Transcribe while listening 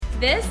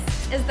This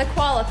is The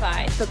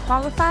Qualified. The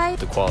Qualified.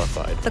 The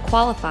Qualified. The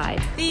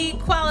Qualified. The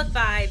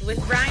Qualified with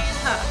Ryan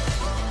Huff.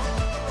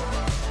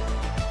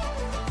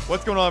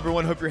 What's going on,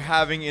 everyone? Hope you're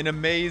having an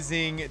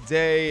amazing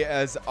day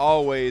as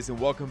always, and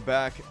welcome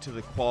back to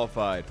The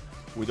Qualified,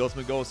 where the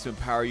ultimate goal is to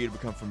empower you to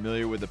become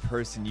familiar with the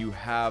person you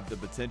have the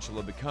potential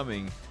of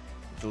becoming,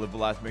 to live a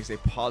life that makes a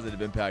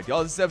positive impact.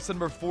 Y'all, this is episode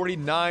number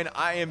 49.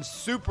 I am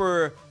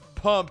super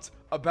pumped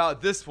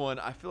about this one.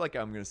 I feel like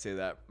I'm going to say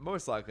that.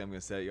 Most likely I'm going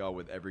to say it, y'all,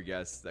 with every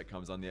guest that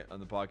comes on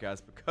the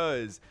podcast,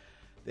 because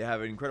they have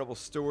an incredible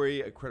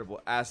story, a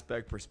credible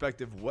aspect,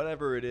 perspective,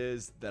 whatever it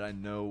is that I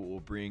know will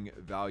bring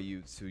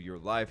value to your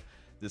life.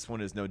 This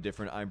one is no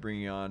different. I'm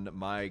bringing on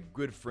my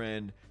good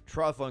friend,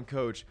 triathlon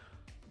coach,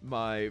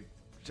 I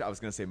was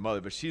going to say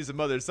mother, but she's a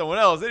mother to someone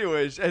else.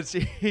 Anyways, and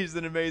she's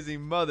an amazing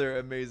mother,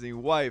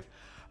 amazing wife.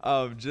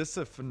 Just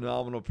a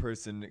phenomenal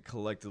person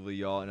collectively,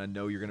 y'all. And I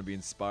know you're going to be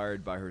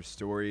inspired by her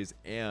stories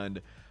and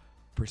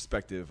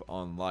perspective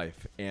on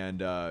life.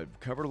 And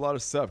covered a lot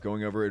of stuff,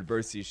 going over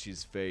adversity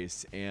she's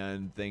faced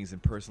and things in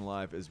personal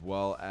life as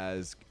well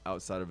as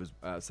outside of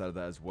that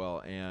as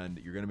well. And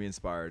you're going to be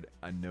inspired.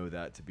 I know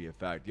that to be a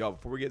fact. Y'all,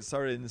 before we get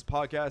started in this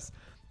podcast,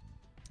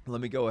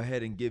 let me go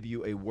ahead and give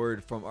you a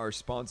word from our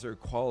sponsor,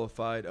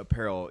 Qualified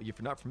Apparel. If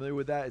you're not familiar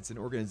with that, it's an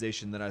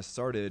organization that I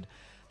started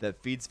that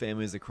feeds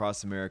families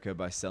across America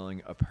by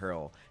selling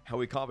apparel. How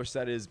we accomplish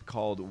that is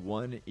called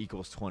 1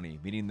 = 20,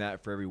 meaning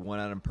that for every one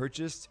item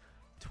purchased,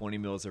 20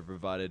 meals are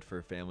provided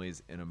for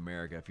families in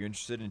America. If you're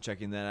interested in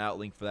checking that out,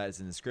 link for that is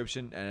in the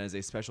description. And as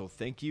a special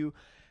thank you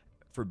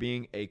for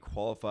being a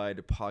qualified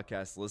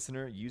podcast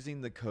listener, using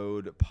the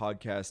code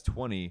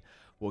podcast20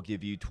 will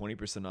give you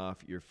 20% off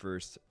your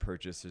first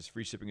purchase. There's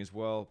free shipping as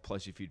well,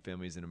 plus you feed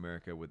families in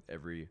America with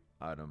every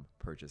item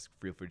purchased.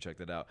 Feel free to check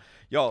that out.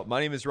 Y'all,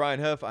 my name is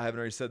Ryan Huff. I haven't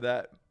already said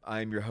that.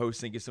 I'm your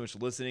host. Thank you so much for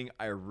listening.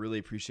 I really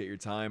appreciate your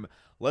time.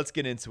 Let's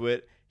get into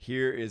it.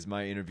 Here is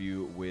my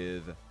interview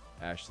with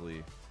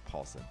Ashley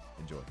Paulson.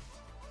 Enjoy.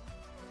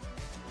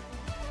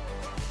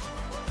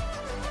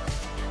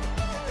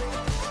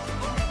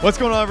 What's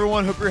going on,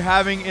 everyone? Hope you're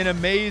having an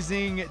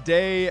amazing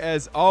day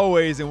as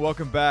always, and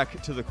welcome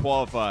back to The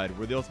Qualified,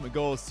 where the ultimate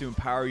goal is to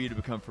empower you to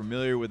become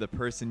familiar with the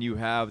person you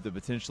have the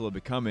potential of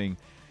becoming.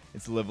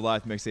 It's to live a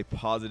life that makes a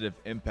positive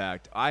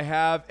impact. I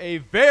have a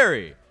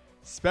very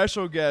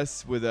special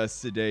guest with us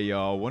today,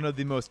 y'all. One of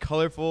the most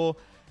colorful,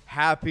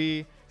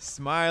 happy,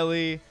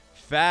 smiley,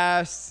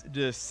 fast,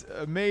 just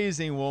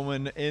amazing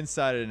woman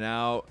inside and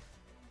out.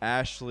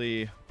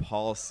 Ashley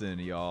Paulson,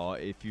 y'all.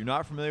 If you're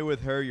not familiar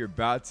with her, you're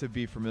about to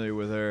be familiar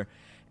with her.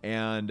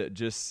 And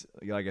just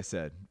like I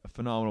said, a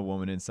phenomenal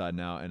woman inside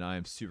and out. And I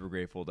am super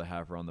grateful to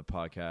have her on the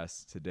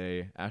podcast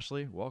today.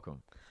 Ashley,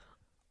 welcome.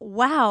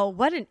 Wow,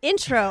 what an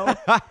intro.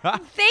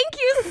 Thank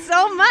you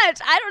so much.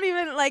 I don't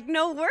even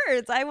know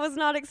words. I was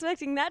not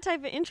expecting that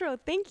type of intro.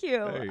 Thank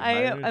you. Hey, I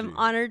am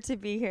honored to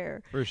be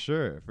here. For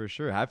sure.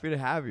 Happy to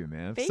have you,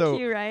 man. Thank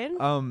you,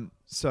 Ryan.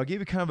 So I'll give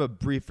you kind of a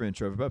brief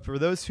intro, but for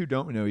those who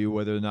don't know you,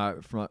 whether or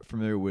not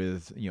familiar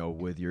with,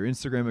 with your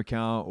Instagram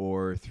account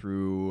or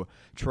through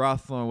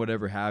triathlon,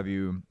 whatever have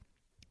you,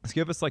 let's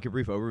give us a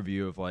brief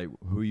overview of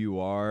who you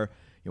are,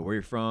 where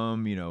you're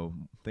from,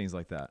 things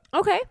like that.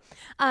 Okay.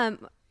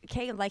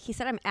 Okay, like he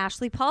said, I'm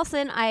Ashley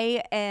Paulson.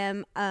 I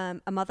am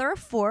a mother of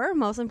 4,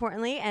 most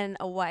importantly, and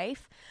a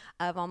wife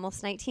of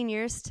almost 19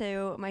 years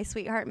to my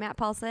sweetheart, Matt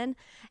Paulson.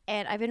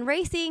 And I've been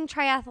racing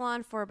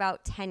triathlon for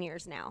about 10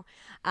 years now.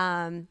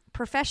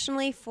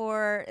 Professionally,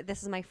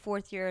 this is my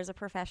 4th year as a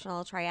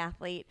professional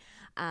triathlete.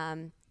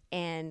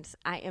 And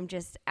I am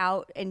just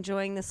out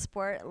enjoying the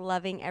sport,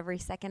 loving every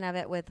second of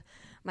it with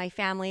my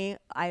family.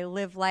 I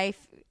live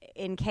life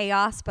in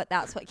chaos, but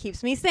that's what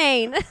keeps me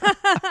sane.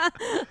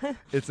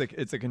 It's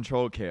a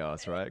controlled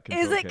chaos, right?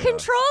 Is it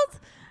controlled?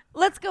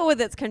 Let's go with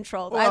it's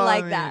controlled. Well, I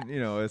like that.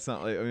 It's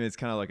not it's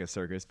kind of like a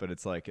circus, but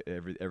it's like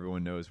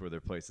everyone knows where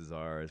their places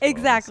are.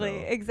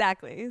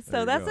 Exactly.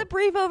 So that's a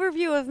brief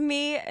overview of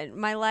me.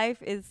 My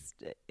life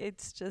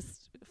it's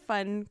just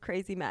fun,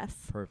 crazy mess.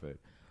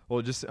 Perfect.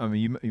 Well,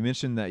 you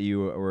mentioned that you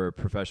were a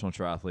professional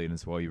triathlete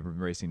as well. You've been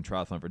racing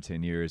triathlon for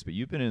 10 years, but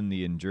you've been in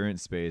the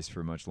endurance space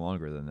for much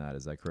longer than that.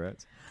 Is that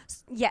correct?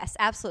 Yes,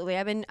 absolutely.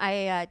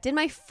 I did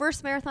my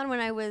first marathon when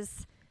I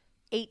was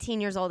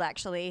 18 years old,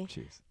 actually.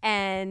 Jeez.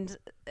 And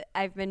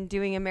I've been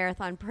doing a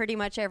marathon pretty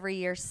much every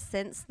year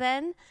since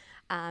then.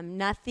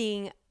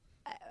 Nothing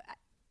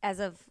as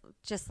of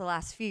just the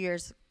last few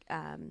years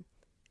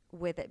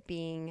with it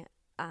being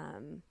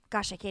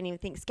I can't even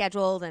think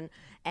scheduled.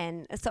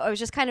 And so I was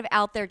just kind of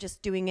out there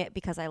just doing it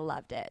because I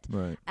loved it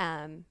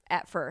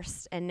at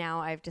first. And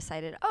now I've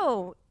decided,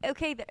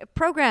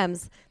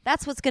 programs,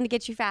 that's what's going to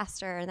get you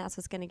faster and that's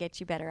what's going to get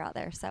you better out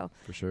there. So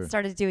for sure.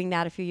 Started doing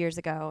that a few years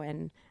ago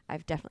and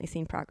I've definitely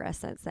seen progress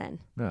since then.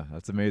 Yeah,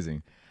 that's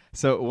amazing.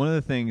 So one of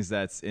the things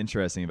that's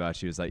interesting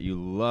about you is that you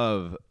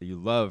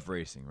love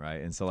racing,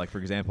 right? And so, like, for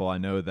example, I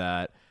know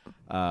that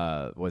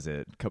was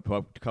it a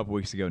couple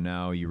weeks ago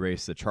now you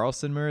raced the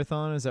Charleston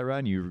Marathon, is that right?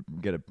 And you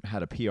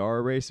had a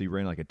PR race, so you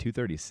ran like a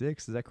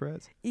 2:36, is that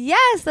correct?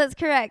 Yes, that's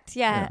correct.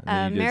 Yeah,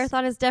 Yeah,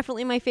 marathon is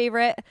definitely my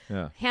favorite.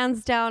 Yeah.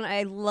 Hands down,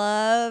 I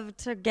love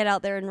to get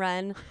out there and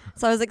run.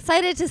 So I was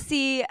excited to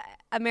see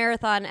a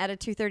marathon at a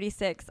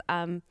 2:36.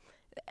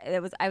 I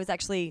was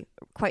actually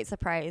quite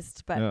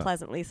surprised, but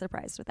pleasantly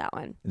surprised with that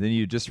one. And then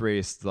you just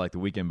raced like the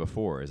weekend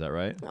before, is that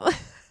right?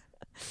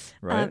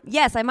 Right?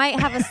 Yes, I might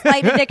have a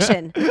slight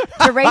addiction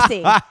to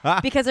racing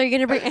because are you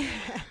going to bring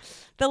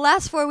the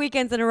last 4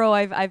 weekends in a row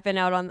I've been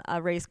out on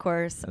a race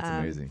course. That's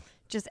amazing.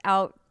 Just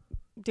out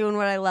doing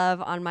what I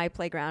love on my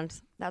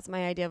playground. That's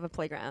my idea of a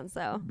playground.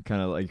 So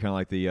kind of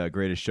like the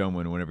Greatest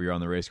Showman. Whenever you're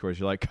on the race course,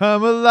 you're like,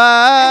 "Come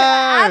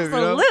alive!"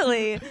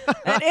 Absolutely,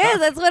 it is.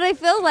 That's what I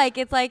feel like.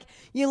 It's like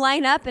you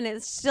line up, and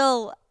it's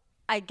still.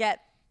 I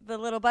get the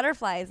little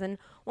butterflies, and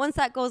once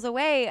that goes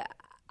away,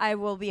 I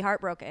will be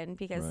heartbroken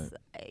because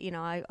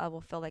I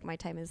will feel like my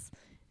time is,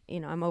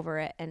 I'm over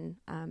it, and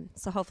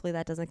so hopefully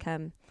that doesn't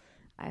come.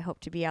 I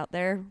hope to be out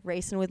there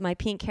racing with my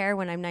pink hair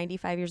when I'm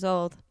 95 years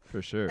old.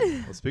 For sure.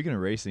 Well, speaking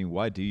of racing,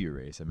 why do you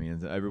race? I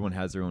mean, everyone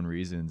has their own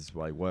reasons.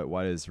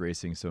 Why is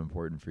racing so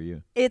important for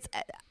you?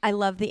 I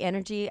love the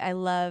energy. I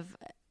love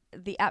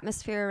the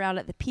atmosphere around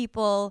it, the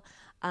people,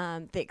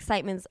 the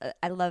excitements.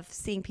 I love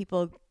seeing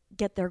people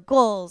get their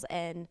goals,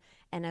 and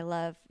I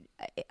love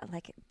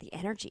like the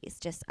energy is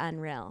just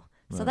unreal.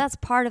 Right. So that's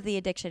part of the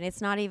addiction.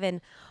 It's not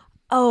even,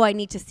 I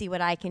need to see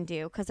what I can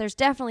do. Because there's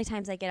definitely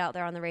times I get out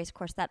there on the race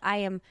course that I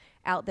am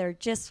out there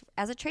just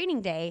as a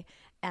training day.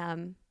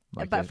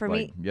 But for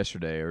me,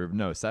 yesterday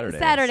Saturday.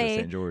 Saturday,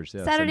 St. George.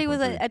 Yeah, Saturday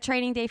was a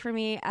training day for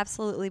me,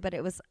 absolutely. But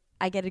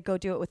I get to go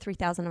do it with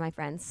 3,000 of my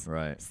friends.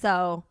 Right.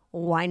 So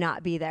why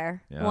not be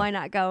there? Yeah. Why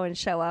not go and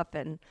show up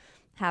and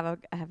have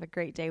a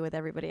great day with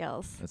everybody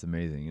else? That's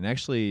amazing. And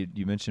actually,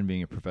 you mentioned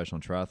being a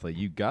professional triathlete.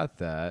 You got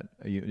that.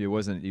 It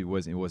wasn't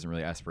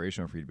really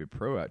aspirational for you to be a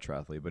pro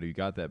triathlete, but you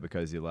got that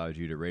because it allowed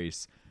you to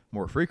race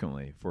more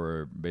frequently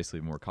for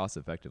basically more cost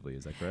effectively.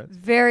 Is that correct?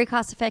 Very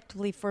cost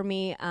effectively for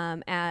me,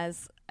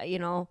 as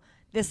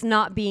this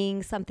not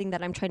being something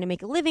that I'm trying to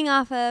make a living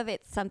off of.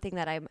 It's something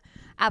that I'm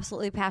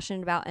absolutely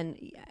passionate about, and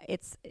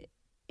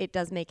it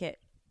does make it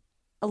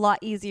a lot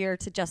easier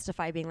to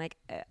justify being like,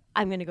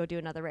 I'm going to go do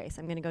another race.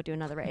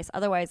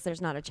 Otherwise,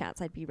 there's not a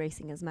chance I'd be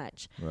racing as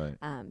much. Right.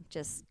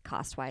 Just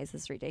cost-wise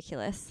is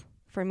ridiculous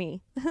for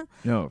me.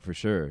 No, for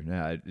sure.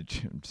 Yeah,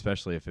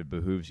 especially if it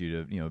behooves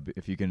you to,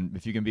 if you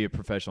can be a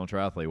professional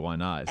triathlete, why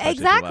not?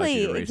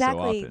 Exactly.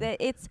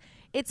 So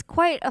it's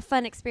quite a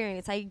fun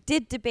experience. I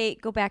did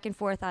go back and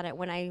forth on it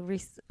when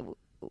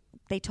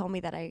they told me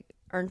that I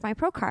earned my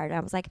pro card. I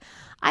was like,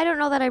 I don't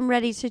know that I'm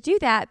ready to do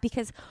that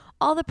because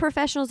all the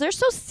professionals, they're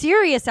so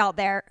serious out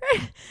there.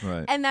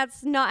 Right. And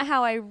that's not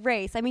how I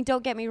race. I mean,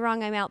 don't get me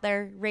wrong. I'm out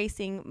there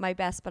racing my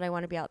best, but I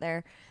want to be out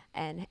there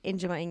and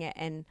enjoying it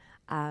and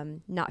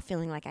not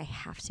feeling like I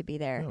have to be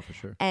there. No, for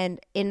sure. And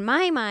in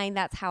my mind,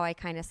 that's how I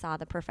kind of saw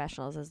the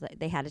professionals, is that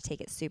they had to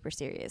take it super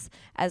serious.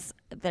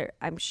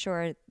 I'm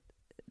sure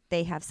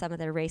they have some of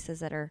their races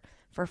that are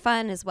for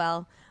fun as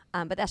well.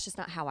 But that's just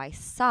not how I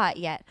saw it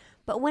yet.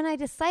 But when I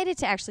decided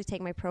to actually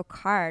take my pro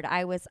card,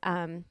 I was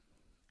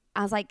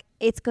like,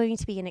 it's going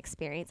to be an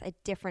experience, a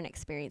different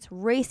experience,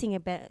 racing a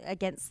bit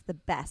against the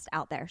best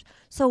out there.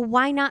 So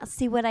why not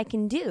see what I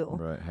can do?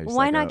 Right.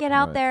 Why not get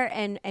out there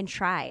and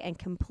try and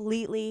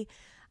completely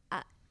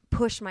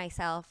push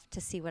myself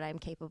to see what I'm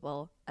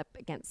capable up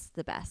against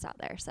the best out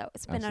there. So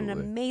it's been an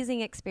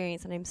amazing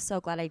experience, and I'm so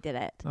glad I did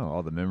it. Oh,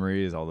 all the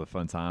memories, all the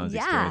fun times,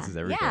 experiences,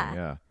 everything.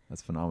 Yeah,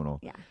 that's phenomenal.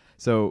 Yeah.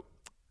 So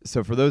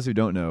for those who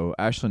don't know,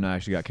 Ashley and I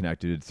actually got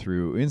connected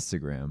through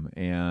Instagram,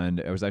 and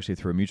it was actually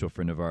through a mutual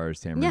friend of ours,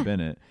 Tamara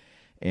Bennett.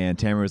 And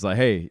Tamara was like,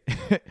 hey,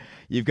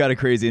 you've got a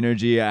crazy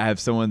energy. I have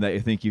someone that I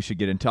think you should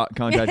get in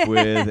contact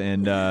with.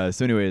 And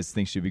so anyways,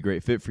 think she'd be a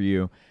great fit for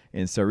you.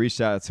 And so I reached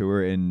out to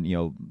her, and,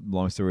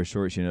 long story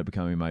short, she ended up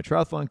becoming my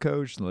triathlon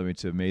coach and led me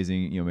to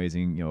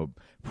amazing,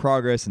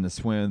 progress in the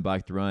swim,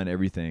 bike, the run,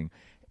 everything.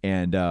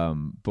 And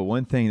but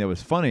one thing that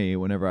was funny,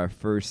 whenever I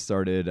first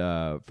started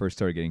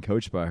getting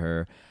coached by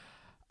her,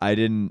 I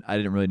didn't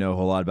really know a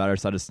whole lot about her,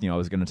 so I just, I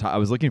was going to talk. I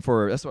was looking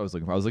for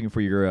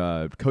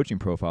your coaching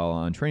profile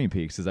on Training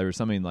Peaks, because there was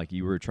something like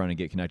you were trying to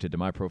get connected to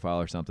my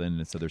profile or something,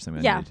 and so there's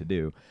something I needed to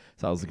do.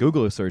 So I was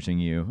Google searching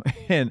you,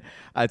 and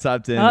I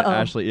typed in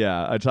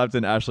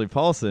Ashley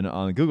Paulson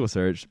on Google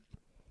search,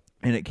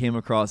 and it came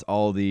across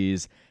all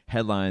these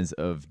headlines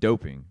of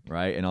doping,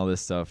 right, and all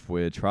this stuff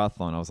with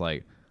triathlon. I was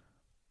like,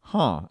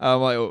 I'm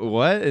like,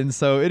 what? And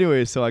so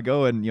anyway, so I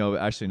go and,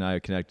 Ashley and I are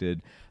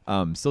connected.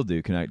 Still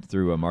do connect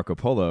through Marco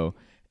Polo.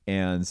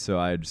 And so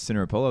I sent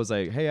her a polo. I was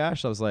like, hey,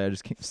 Ash, I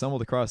just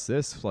stumbled across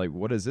this. Like,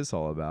 what is this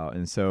all about?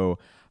 And so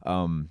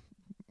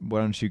why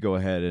don't you go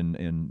ahead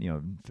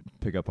and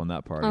pick up on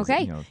that part?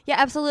 Okay. Yeah,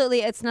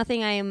 absolutely. It's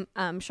nothing I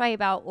am shy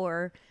about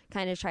or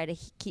kind of try to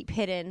keep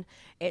hidden.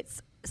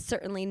 It's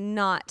certainly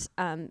not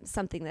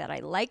something that I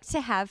like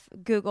to have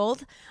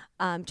Googled,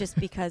 just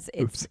because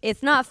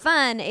it's not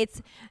fun.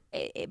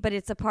 But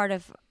it's a part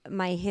of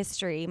my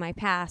history, my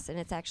past, and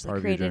it's actually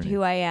created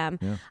who I am.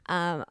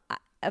 Yeah.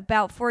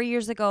 About 4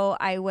 years ago,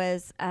 I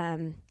was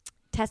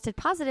tested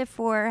positive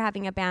for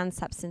having a banned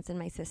substance in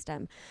my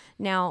system.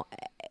 Now,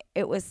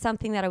 it was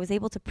something that I was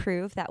able to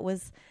prove that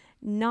was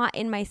not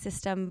in my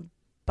system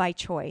by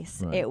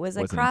choice. Right. It was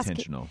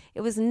intentional.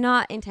 It was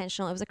not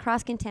intentional. It was a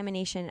cross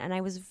contamination, and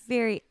I was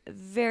very,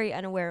 very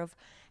unaware of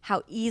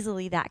how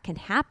easily that can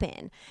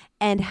happen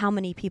and how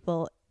many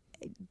people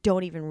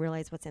don't even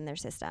realize what's in their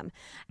system.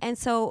 And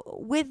so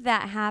with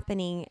that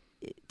happening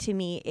to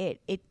me,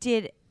 it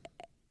did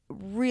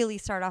really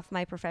start off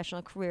my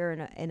professional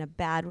career in a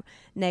bad,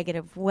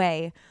 negative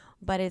way,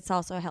 but it's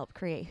also helped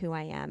create who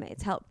I am.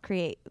 It's helped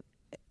create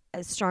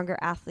a stronger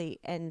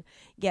athlete and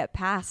get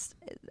past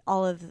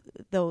all of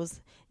those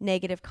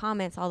negative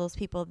comments, all those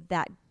people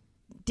that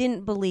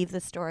didn't believe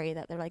the story,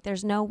 that they're like,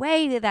 there's no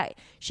way that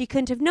she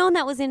couldn't have known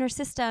that was in her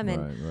system.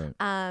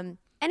 And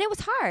and it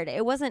was hard.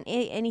 It wasn't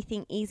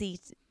anything easy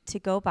to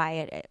go by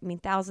it. I mean,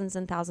 thousands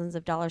and thousands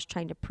of dollars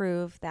trying to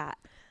prove that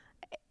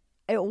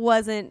it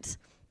wasn't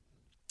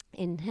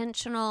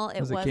intentional.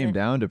 It came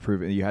down to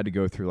prove it. You had to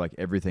go through like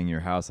everything in your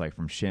house, like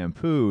from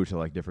shampoo to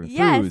like different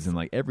foods and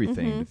like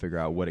everything to figure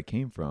out what it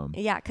came from.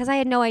 Yeah, because I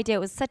had no idea. It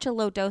was such a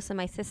low dose in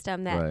my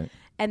system that,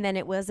 and then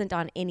it wasn't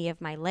on any of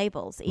my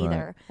labels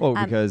either. Right.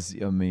 Well, because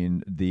I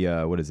mean,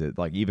 the what is it,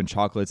 like even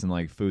chocolates and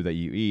like food that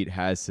you eat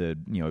has to,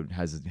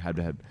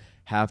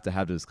 have to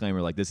have the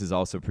disclaimer like this is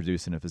also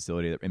produced in a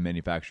facility that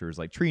manufactures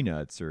like tree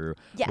nuts or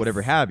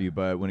whatever have you.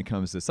 But when it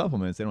comes to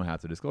supplements, they don't have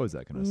to disclose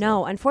that kind of stuff.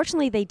 No,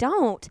 unfortunately they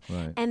don't.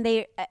 Right. And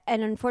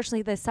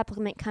unfortunately the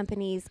supplement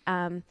companies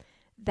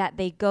that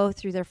they go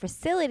through their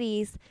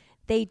facilities,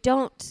 they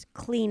don't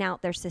clean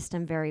out their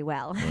system very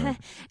well. Right.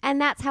 And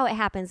that's how it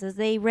happens is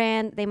they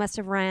must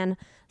have ran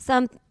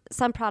some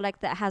product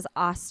that has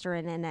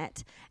Osterin in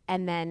it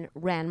and then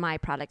ran my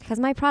product, because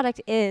my product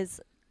is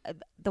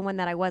the one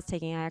that I was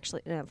taking. I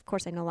actually, of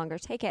course, I no longer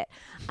take it.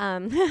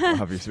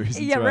 Obvious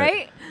reasons. Yeah,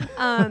 right.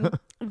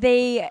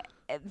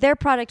 Their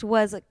product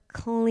was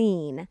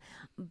clean,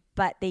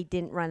 but they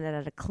didn't run it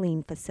at a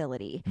clean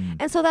facility.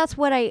 And so that's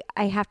what I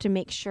have to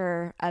make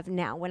sure of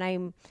now. When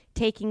I'm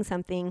taking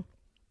something,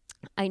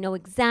 I know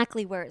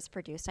exactly where it's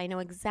produced. I know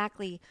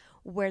exactly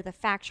where the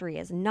factory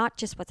is, not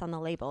just what's on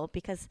the label,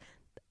 because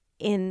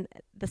in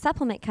the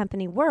supplement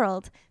company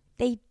world,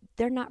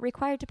 they're not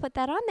required to put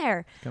that on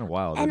there. Kind of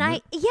wild. And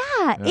isn't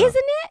it?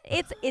 Isn't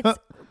it? It's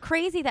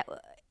crazy that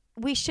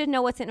we should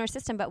know what's in our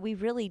system, but we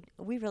really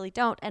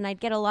don't. And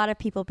I'd get a lot of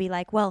people be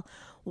like, well,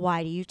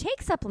 why do you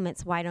take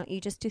supplements? Why don't you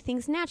just do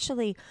things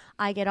naturally?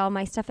 I get all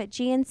my stuff at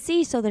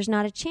GNC, so there's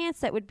not a chance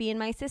that would be in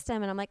my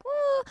system. And I'm like,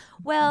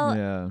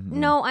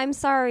 no, I'm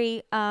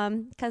sorry.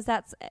 'Cause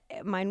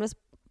mine was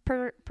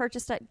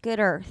purchased at Good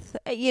Earth,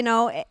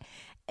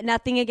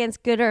 nothing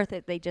against Good Earth.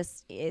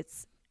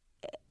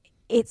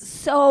 It's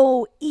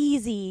so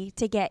easy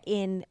to get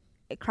in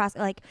across.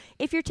 Like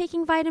if you're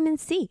taking vitamin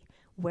C,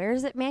 where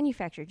is it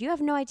manufactured? You have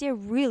no idea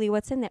really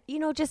what's in there.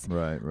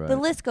 Right. The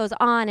list goes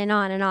on and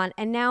on and on.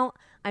 And now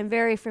I'm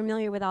very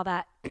familiar with all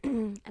that.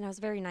 And I was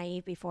very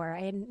naive before. I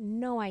had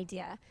no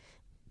idea.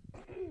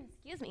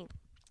 Excuse me.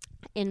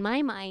 In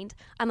my mind,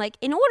 I'm like,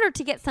 in order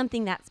to get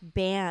something that's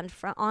banned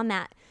on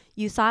that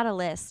USADA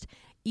list,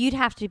 you'd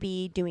have to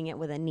be doing it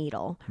with a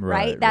needle,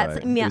 right?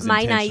 That's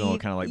my naive,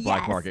 kind of like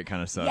black market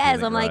kind of stuff.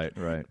 Yes, I'm like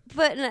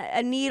putting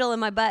a needle in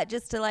my butt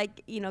just to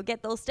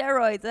get those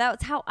steroids.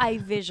 That's how I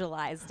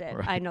visualized it.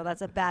 Right. I know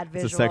that's a bad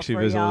visual. It's a sexy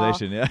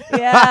visualization, y'all.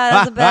 Yeah,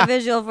 that's a bad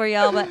visual for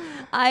y'all. But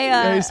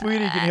hey,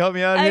 sweetie, can you help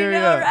me out here? I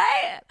know,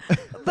 right?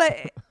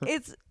 But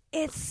it's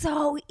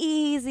so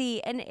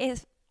easy, and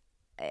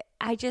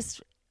I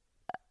just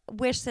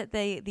wish that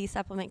these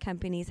supplement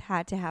companies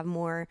had to have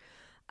more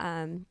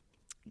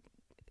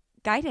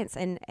guidance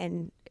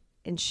and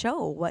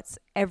show what's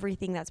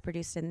everything that's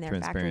produced in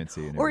their factory,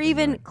 or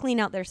even clean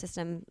out their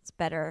systems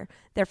better,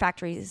 their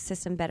factory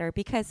system better,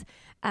 because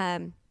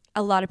a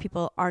lot of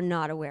people are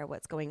not aware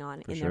what's going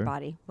on in their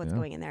body, what's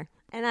going in there.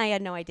 And I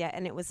had no idea,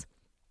 and it was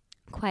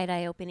quite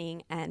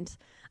eye-opening. And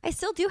I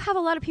still do have a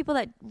lot of people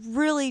that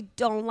really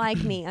don't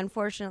like me,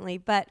 unfortunately,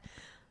 but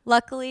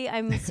luckily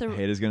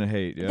haters gonna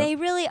hate. Yeah. They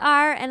really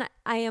are, and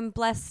I am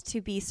blessed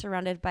to be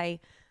surrounded by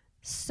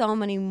so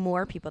many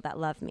more people that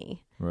love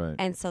me. Right.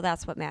 And so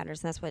that's what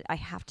matters. And that's what I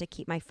have to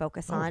keep my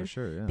focus on. For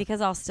sure, yeah.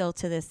 Because I'll still,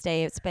 to this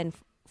day, it's been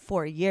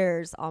 4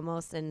 years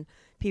almost, and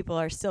people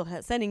are still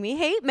sending me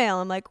hate mail.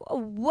 I'm like, oh,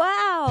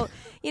 wow.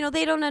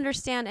 They don't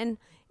understand.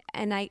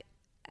 And I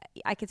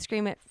could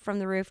scream it from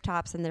the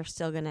rooftops, and they're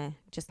still going to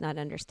just not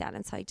understand.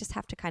 And so I just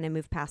have to kind of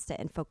move past it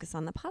and focus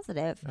on the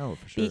positive. Oh,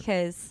 for sure.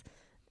 Because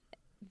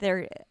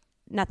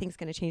nothing's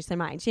going to change their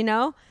minds,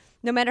 No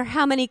matter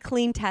how many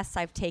clean tests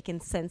I've taken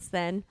since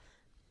then,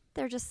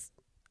 they're just,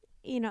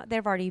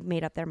 they've already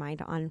made up their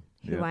mind on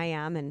who I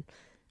am, and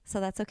So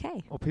that's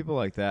okay. Well, people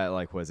like that,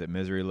 like, was it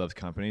misery loves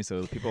company?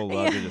 So people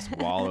love to just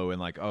wallow in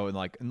like,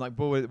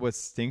 but what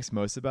stinks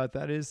most about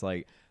that is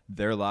like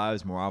their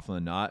lives more often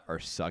than not are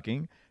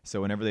sucking.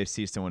 So whenever they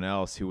see someone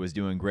else who was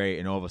doing great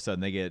and all of a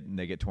sudden they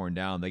get torn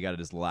down, they got to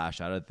just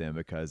lash out at them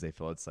because they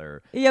feel it's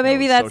their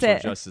maybe that's social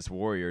it. Justice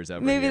warriors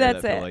over Maybe here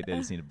that's that feel it. like they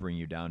just need to bring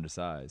you down to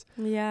size.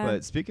 Yeah.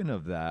 But speaking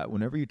of that,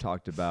 whenever you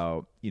talked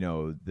about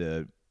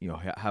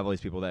have all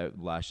these people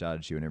that lashed out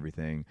at you and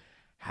everything,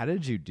 how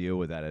did you deal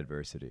with that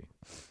adversity?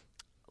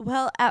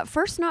 Well, at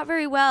first, not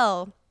very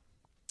well.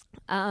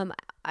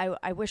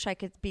 I wish I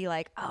could be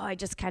like, oh, I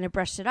just kind of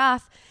brushed it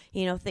off,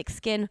 thick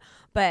skin.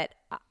 But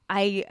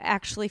I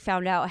actually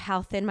found out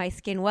how thin my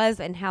skin was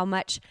and how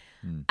much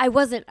I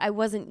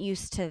wasn't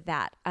used to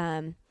that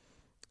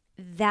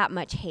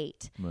much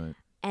hate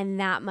and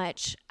that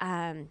much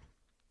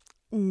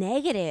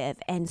negative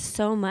and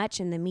so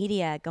much in the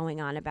media going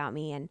on about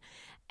me.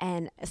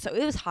 And so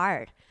it was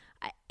hard.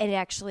 It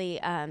actually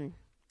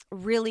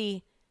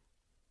really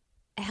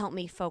helped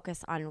me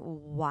focus on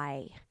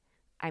why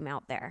I'm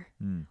out there,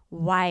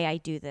 why I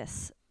do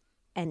this,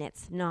 and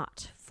it's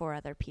not for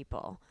other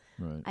people.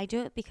 Right. I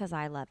do it because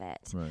I love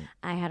it. Right.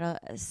 I had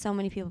so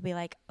many people be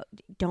like,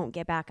 don't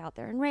get back out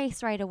there and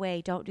race right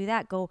away. Don't do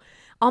that. Go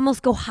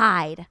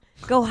hide,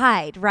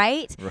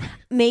 right? Right.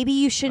 Maybe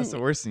you shouldn't. That's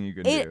the worst thing you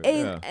can do.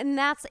 And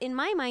that's, in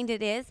my mind,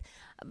 it is.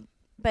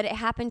 But it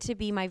happened to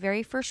be my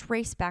very first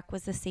race back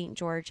was the St.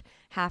 George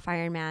half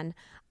Ironman.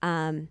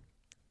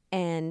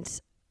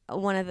 And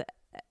one of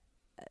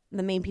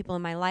the main people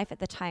in my life at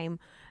the time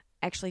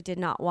actually did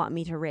not want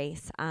me to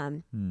race.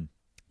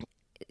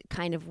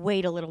 Kind of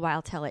wait a little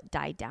while till it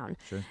died down.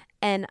 Sure.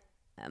 And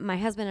my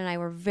husband and I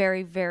were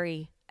very,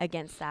 very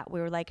against that.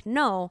 We were like,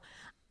 no,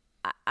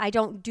 I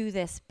don't do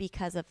this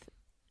because of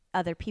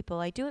other people.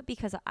 I do it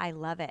because I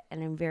love it.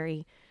 And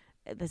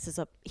this is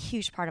a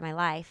huge part of my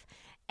life.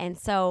 And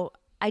so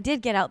I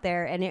did get out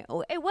there, and it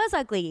was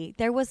ugly.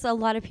 There was a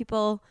lot of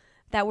people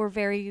that were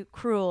very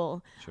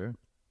cruel. Sure.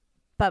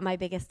 But my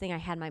biggest thing, I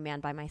had my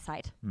man by my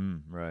side.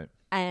 Right.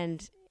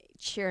 And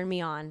cheering me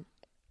on,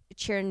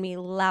 cheering me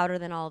louder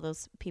than all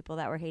those people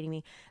that were hating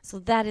me. So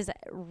that is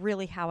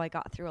really how I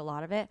got through a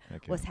lot of it,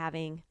 was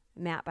having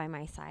Matt by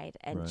my side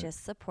and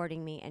just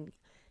supporting me and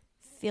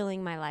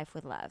filling my life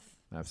with love.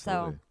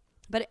 Absolutely. So,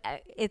 but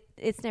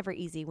it's never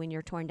easy when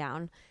you're torn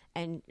down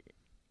and,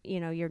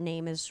 your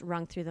name is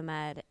wrung through the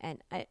mud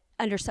and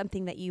under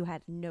something that you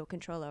had no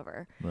control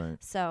over. Right.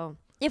 So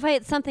if I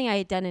had something I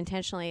had done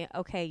intentionally,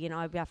 okay,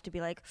 I'd have to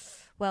be like,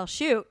 well,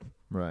 shoot.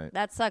 Right.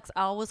 That sucks.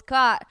 I was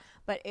caught.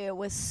 But it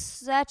was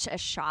such a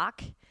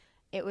shock.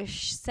 It was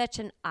such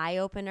an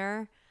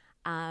eye-opener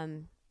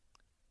that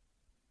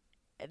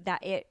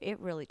it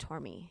really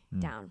tore me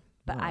down.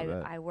 But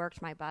I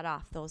worked my butt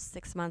off those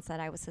 6 months that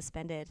I was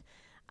suspended.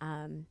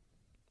 And,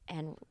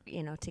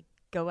 to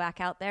go back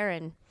out there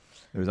and...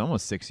 It was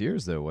almost 6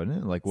 years, though, wasn't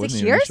it? Like,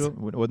 6 years?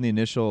 Wasn't the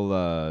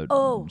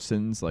initial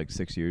sentence like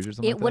 6 years or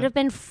something? It would have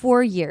been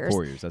 4 years.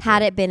 4 years. That's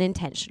had right. it been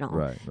intentional.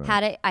 Right.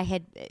 I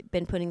had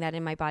been putting that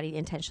in my body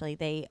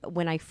intentionally.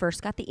 When I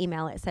first got the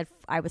email, it said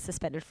I was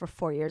suspended for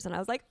 4 years, and I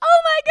was like,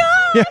 oh my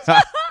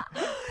gosh!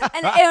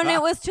 and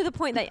it was to the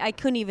point that I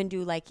couldn't even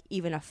do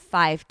even a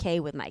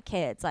 5K with my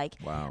kids. Like,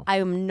 wow. I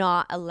am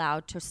not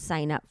allowed to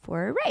sign up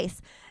for a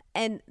race,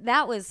 and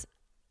that was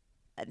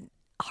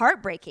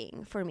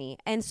heartbreaking for me.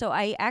 And so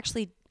I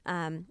actually,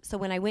 so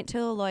when I went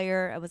to a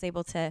lawyer, I was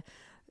able to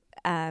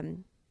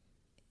send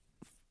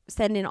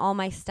in all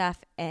my stuff,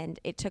 and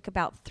it took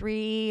about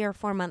 3 or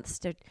 4 months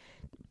to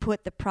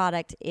put the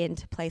product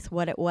into place,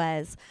 what it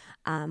was,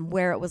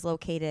 where it was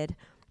located,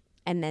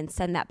 and then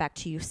send that back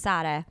to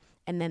USADA.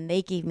 And then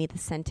they gave me the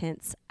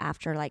sentence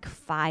after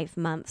 5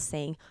 months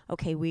saying,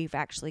 okay, we've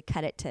actually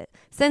cut it to,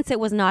 since it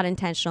was not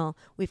intentional,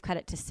 we've cut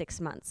it to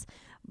 6 months.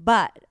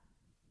 But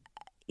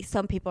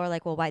some people are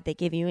like, well, why'd they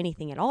give you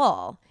anything at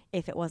all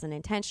if it wasn't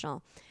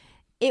intentional?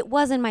 It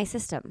was in my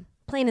system,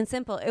 plain and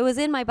simple. It was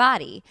in my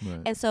body. Right.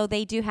 And so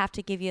they do have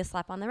to give you a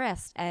slap on the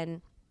wrist.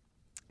 And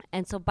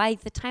so by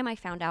the time I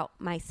found out,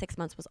 my 6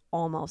 months was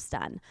almost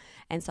done.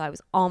 And so I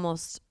was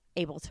almost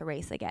able to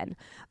race again.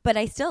 But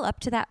I still, up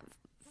to that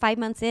 5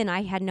 months in,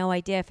 I had no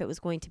idea if it was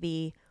going to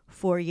be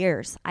 4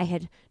 years. I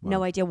had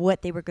no idea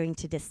what they were going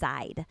to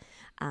decide,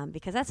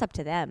 because that's up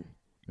to them.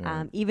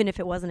 Right. Even if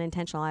it wasn't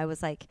intentional, I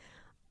was like,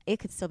 it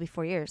could still be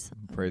 4 years.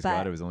 Praise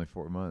God, it was only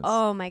 4 months.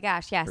 Oh my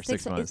gosh, yeah,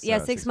 6 months. Yeah,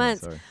 6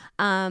 months.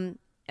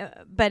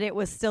 But it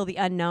was still the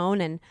unknown,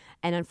 and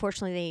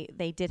unfortunately,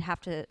 they did have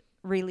to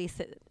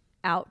release it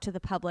out to the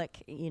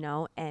public,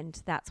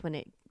 and that's when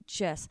it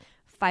just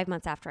 5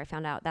 months after I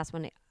found out, that's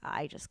when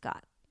I just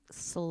got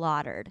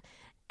slaughtered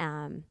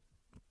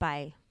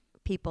by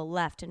people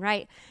left and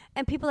right,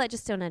 and people that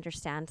just don't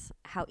understand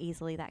how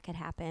easily that could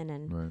happen,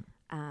 and. Right.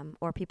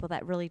 Or people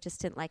that really just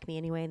didn't like me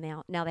anyway,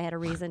 and now they had a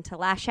reason to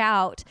lash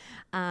out.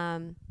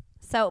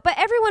 But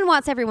everyone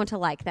wants everyone to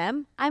like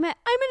them. I'm a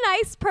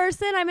nice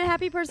person. I'm a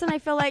happy person. I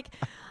feel like,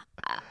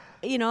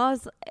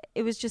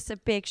 it was just a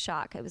big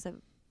shock. It was a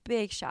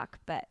big shock,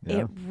 but Yeah.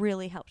 it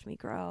really helped me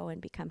grow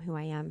and become who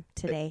I am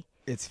today.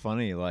 It's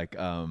funny. Like,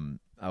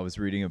 I was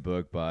reading a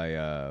book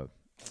by,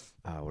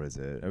 what is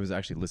it? I was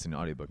actually listening to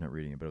an audiobook, not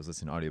reading it, but I was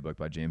listening to an audiobook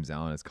by James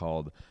Allen. It's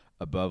called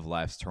Above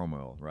Life's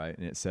Turmoil, right?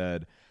 And it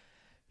said,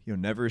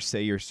 never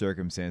say your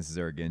circumstances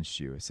are against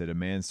you. It said a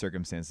man's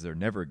circumstances are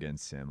never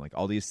against him. Like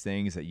all these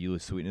things that you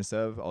lose sweetness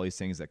of, all these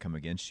things that come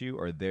against you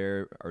are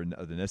the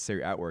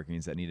necessary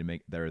outworkings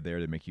that are there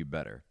to make you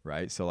better,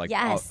 right? So like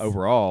Yes.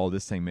 overall,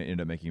 this thing may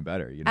end up making you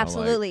better.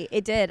 Absolutely,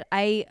 it did.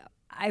 I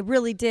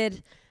really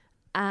did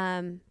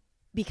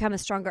become a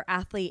stronger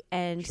athlete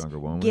and Stronger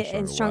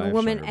woman, stronger wife,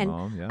 woman, stronger and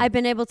mom, yeah. I've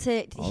been able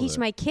to All teach of it.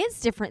 my kids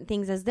different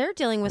things as they're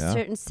dealing with Yeah.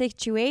 certain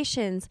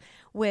situations.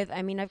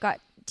 I've got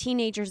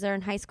teenagers, they're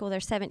in high school, they're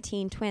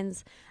 17,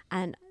 twins,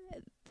 and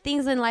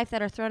things in life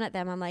that are thrown at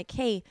them. I'm like,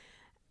 hey,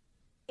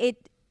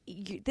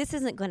 this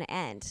isn't going to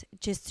end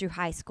just through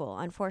high school.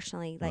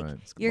 Unfortunately, like Right.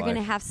 It's you're going to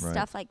life, have right.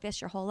 stuff like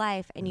this your whole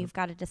life, and Yeah. you've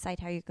got to decide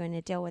how you're going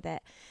to deal with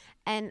it.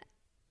 And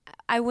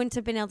I wouldn't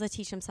have been able to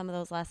teach them some of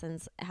those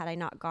lessons had I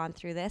not gone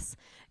through this.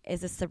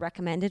 Is this the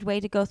recommended way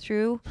to go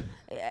through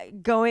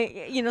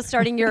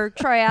starting your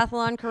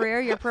triathlon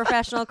career, your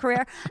professional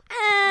career?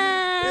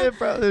 Yeah,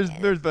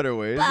 there's better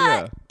ways.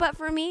 But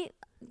for me,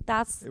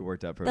 It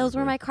worked out perfectly. those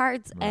were my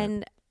cards.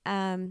 Right.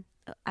 And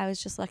I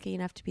was just lucky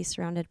enough to be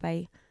surrounded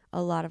by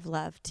a lot of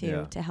love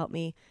to help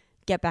me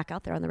get back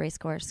out there on the race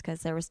course.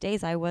 Because there was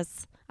days I won't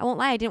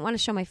lie, I didn't want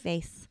to show my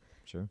face.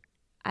 Sure.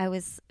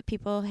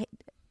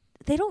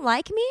 They don't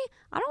like me.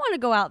 I don't want to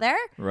go out there.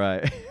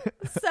 Right.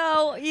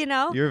 So,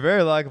 You're a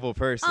very likable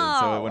person. Oh.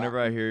 So whenever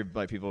I hear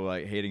like people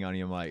like hating on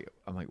you, I'm like,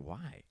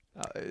 why?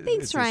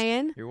 Thanks,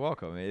 Ryan. You're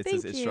welcome. It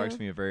Thank strikes you.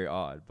 me very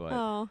odd, but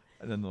Oh.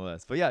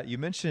 nonetheless. But yeah, you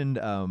mentioned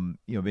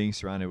being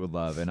surrounded with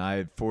love, and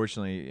I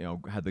fortunately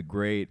had the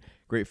great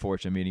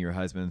fortune of meeting your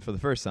husband for the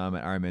first time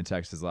at Ironman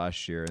Texas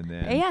last year, and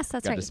then Yes,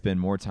 that's got right. to spend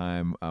more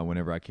time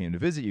whenever I came to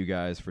visit you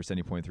guys for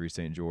 70.3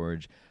 St.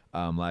 George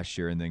last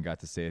year, and then got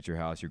to stay at your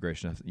house.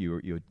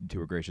 You two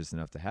were gracious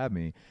enough to have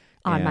me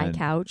On my And,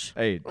 couch.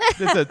 Hey,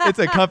 it's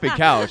a comfy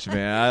couch,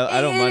 man.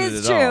 I don't mind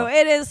it at all.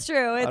 It is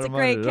true. It's a don't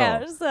great mind it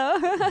at couch.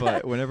 So,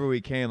 But whenever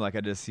we came, like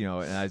I just,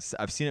 and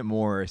I've seen it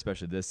more,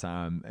 especially this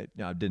time.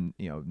 I didn't,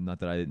 not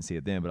that I didn't see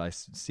it then, but I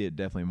see it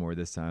definitely more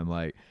this time.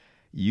 Like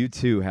you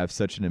two have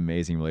such an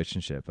amazing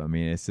relationship. I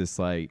mean, it's just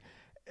like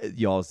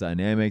y'all's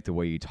dynamic, the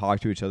way you talk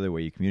to each other, the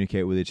way you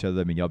communicate with each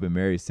other. I mean, y'all been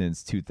married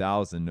since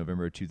 2000,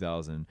 November of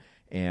 2000.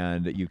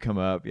 And you come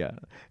up, you're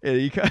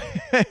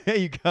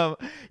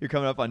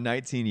coming up on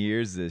 19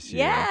 years this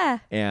year. Yeah.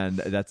 And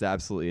that's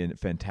absolutely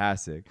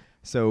fantastic.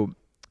 So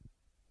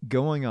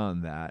going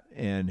on that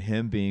and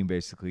him being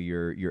basically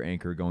your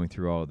anchor going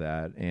through all of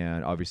that,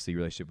 and obviously your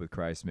relationship with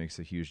Christ makes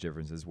a huge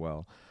difference as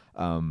well.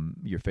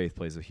 Your faith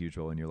plays a huge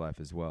role in your life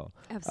as well.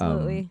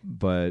 Absolutely.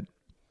 But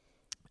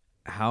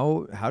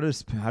how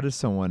does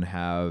someone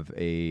have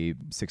a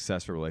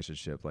successful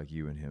relationship like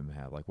you and him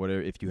have? Like, what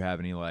if you have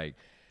any like,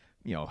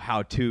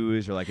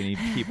 how-tos or like any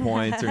key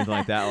points or anything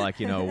like that? Like,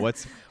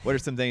 what are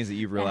some things that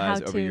you've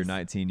realized over your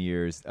 19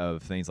 years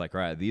of things like,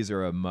 all right, these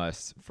are a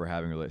must for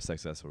having a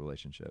successful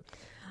relationship?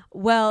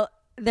 Well,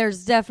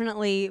 there's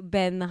definitely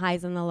been the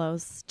highs and the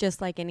lows,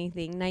 just like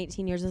anything.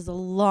 19 years is a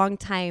long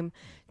time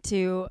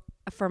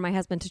for my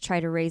husband to try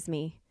to raise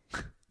me.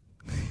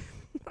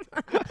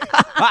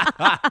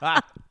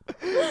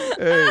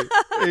 Hey,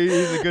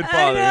 he's a good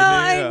father.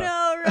 I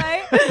know,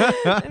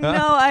 right?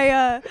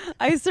 No,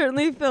 I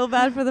certainly feel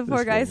bad for the poor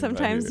This guy woman's right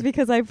sometimes here.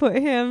 because I put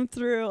him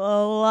through a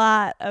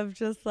lot of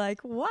just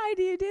like, why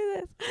do you do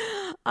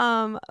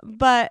this?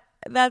 But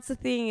that's the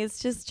thing, is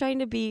just trying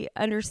to be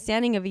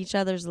understanding of each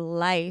other's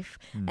life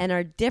and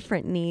our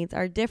different needs,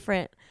 our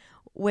different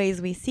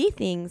ways we see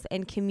things,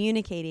 and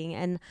communicating.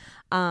 And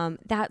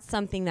that's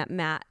something that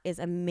Matt is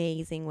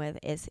amazing with,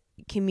 is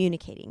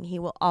communicating. He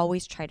will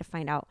always try to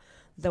find out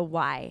the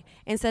why.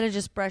 Instead of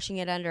just brushing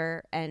it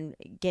under and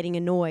getting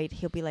annoyed,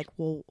 he'll be like,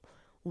 well,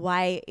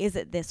 why is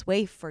it this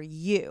way for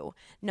you?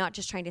 Not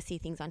just trying to see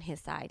things on his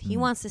side. He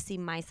wants to see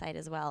my side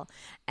as well.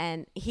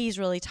 And he's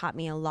really taught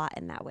me a lot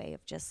in that way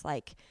of just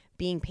like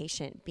being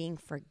patient, being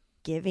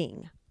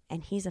forgiving.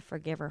 And he's a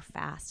forgiver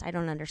fast. I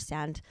don't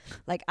understand.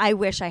 Like, I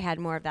wish I had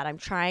more of that. I'm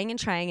trying. And,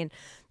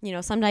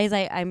 some days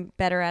I'm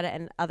better at it.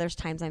 And other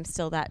times I'm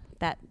still that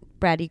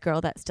bratty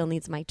girl that still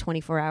needs my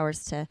 24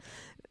 hours to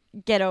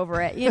get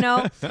over it,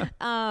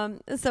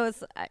 So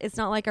it's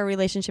not like our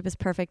relationship is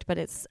perfect, but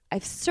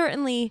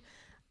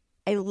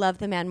I love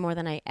the man more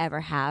than I ever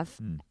have.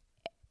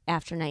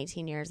 After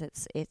 19 years,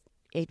 it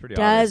pretty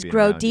does obvious being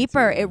grow around you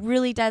deeper. too. It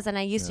really does. And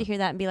I used to hear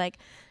that and be like,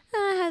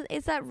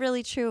 is that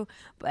really true?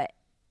 But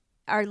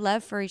our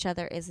love for each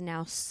other is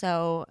now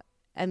so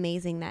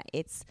amazing that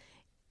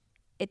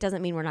it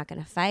doesn't mean we're not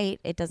going to fight.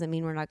 It doesn't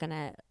mean we're not going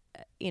to,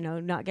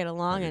 not get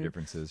along. And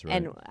differences, right?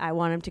 And I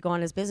want him to go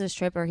on his business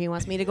trip, or he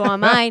wants me to go on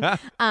mine. But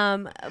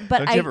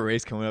Don't you have a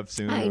race coming up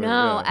soon? I or- know.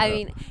 yeah, I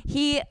yeah.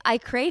 mean, I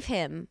crave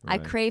him. Right.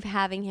 I crave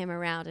having him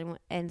around,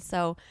 and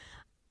so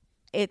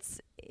it's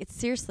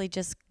seriously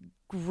just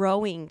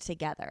growing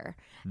together.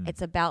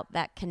 It's about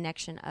that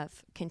connection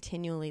of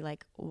continually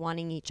like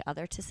wanting each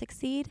other to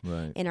succeed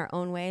in our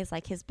own ways,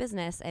 like his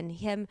business and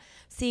him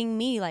seeing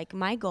me like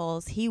my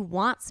goals. He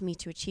wants me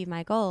to achieve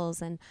my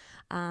goals and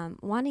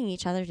wanting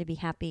each other to be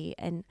happy.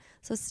 And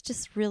so it's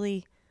just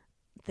really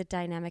the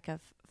dynamic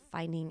of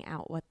finding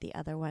out what the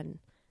other one,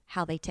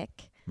 how they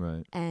tick.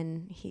 Right.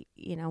 And he,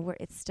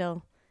 it's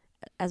still,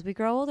 as we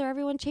grow older,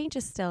 everyone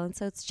changes still. And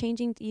so it's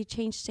changing, you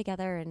change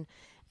together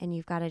and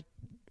you've got to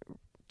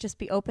just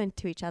be open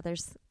to each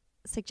other's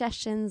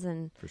suggestions.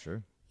 And for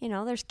sure,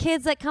 there's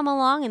kids that come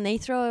along and they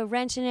throw a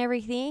wrench in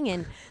everything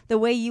and the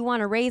way you want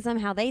to raise them,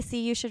 how they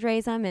see you should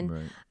raise them.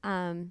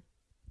 And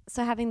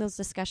so having those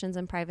discussions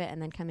in private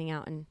and then coming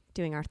out and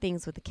doing our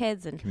things with the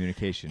kids and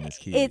communication is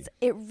key.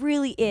 It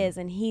really is.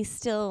 And he's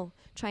still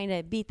trying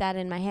to beat that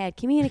in my head.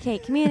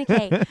 Communicate.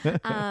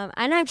 And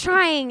I'm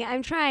trying.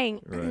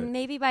 Right.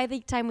 Maybe by the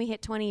time we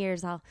hit 20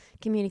 years, I'll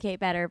communicate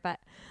better.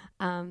 But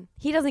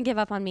he doesn't give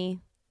up on me.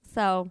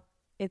 So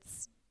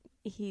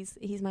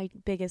he's my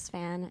biggest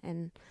fan,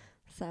 and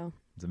so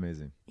it's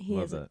amazing.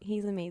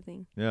 He's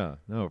amazing. Yeah,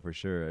 no, for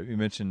sure. You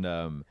mentioned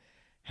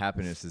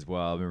happiness as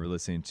well. I remember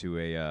listening to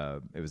I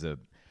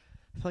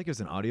feel like it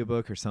was an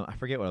audiobook or something. I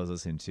forget what I was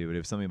listening to, but it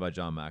was something by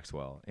John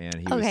Maxwell, and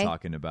he was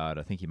talking about.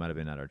 I think he might have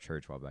been at our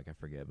church a while back. I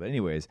forget, but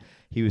anyways,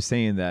 he was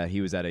saying that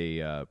he was at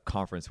a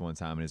conference one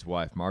time, and his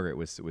wife Margaret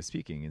was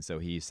speaking, and so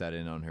he sat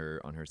in on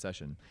her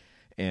session.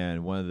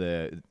 And one of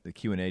the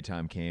Q&A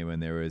time came,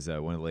 and there was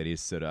one of the ladies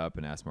stood up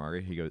and asked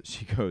Margaret.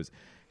 She goes,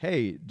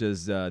 "Hey,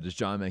 does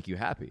John make you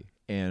happy?"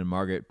 And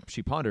Margaret,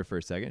 she pondered for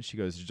a second. She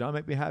goes, "Does John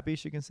make me happy?"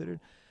 She considered.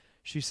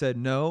 She said,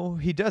 "No,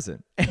 he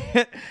doesn't."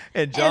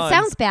 And John, it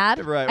sounds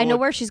bad. Right. I know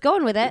where she's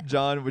going with it.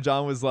 John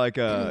was like,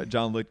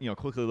 John looked,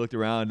 quickly looked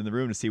around in the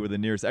room to see where the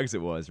nearest exit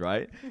was,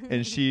 right?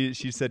 And she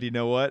said, "You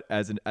know what?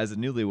 As a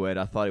newlywed,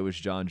 I thought it was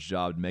John's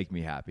job to make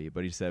me happy,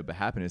 but he said, but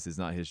happiness is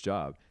not his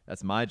job.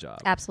 That's my job.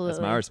 Absolutely,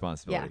 that's my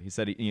responsibility." Yeah. He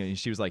said,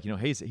 she was like,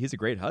 he's a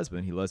great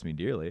husband. He loves me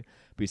dearly,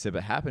 but he said,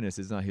 but happiness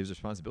is not his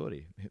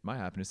responsibility. My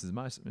happiness is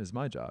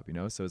my job.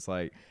 So it's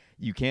like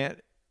you can't.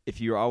 If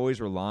you're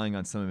always relying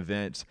on some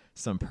event,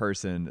 some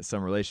person,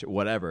 some relationship,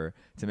 whatever,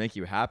 to make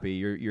you happy,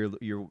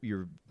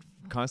 you're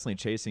constantly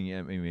chasing.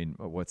 I mean,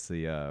 what's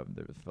the? I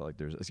feel like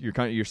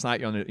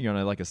you're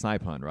on like a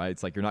snipe hunt, right?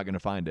 It's like you're not going to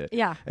find it.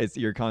 Yeah.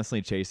 You're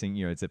constantly chasing.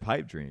 It's a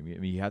pipe dream. I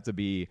mean, you have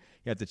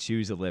to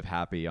choose to live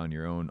happy on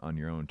your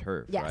own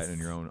turf, yes. right?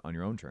 On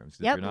your own terms.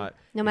 Yep.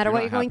 No matter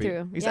what you're going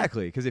through.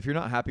 Exactly. Because if you're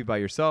not happy by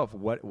yourself,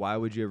 why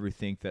would you ever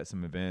think that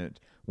some event,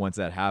 once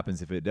that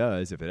happens, if it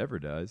ever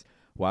does,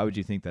 why would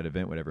you think that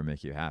event would ever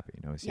make you happy?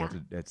 So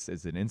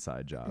it's an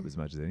inside job as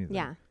much as anything.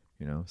 Yeah.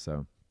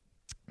 So,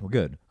 well,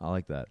 good. I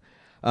like that.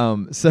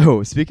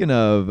 So speaking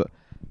of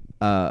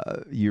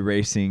you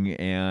racing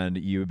and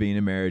you being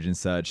in marriage and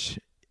such,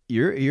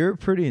 you're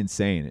pretty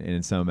insane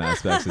in some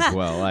aspects as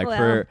well. Like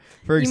well,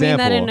 for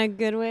example, you mean that in a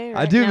good way?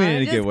 Right? I do mean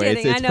it in a good way.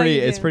 It's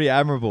pretty pretty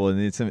admirable,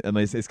 and it's kind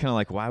of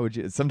like, why would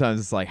you? Sometimes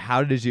it's like,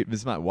 how did you?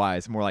 It's not why.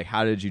 It's more like,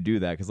 how did you do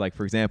that? Because like,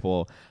 for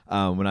example,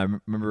 when I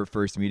remember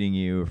first meeting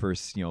you,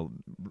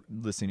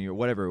 listening to you, or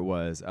whatever it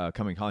was,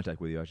 coming in contact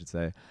with you, I should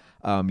say,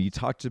 you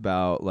talked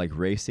about like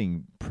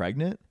racing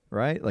pregnant.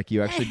 Right? Like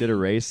you actually did a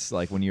race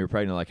like when you were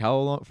pregnant. Like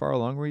far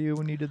along were you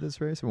when you did this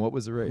race? And what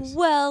was the race?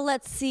 Well,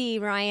 let's see,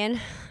 Ryan.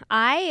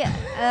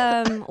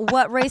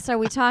 What race are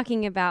we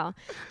talking about?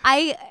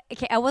 I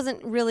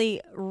wasn't really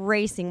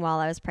racing while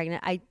I was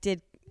pregnant.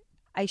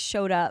 I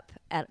showed up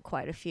at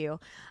quite a few.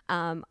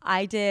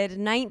 I did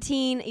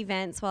 19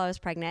 events while I was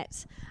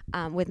pregnant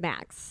with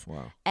Max.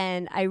 Wow.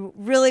 And I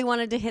really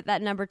wanted to hit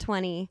that number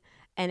 20.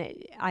 And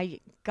I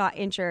got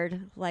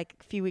injured like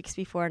a few weeks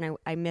before, and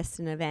I missed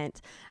an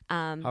event.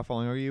 How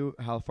far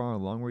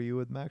along were you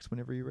with Max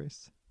whenever you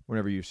raced?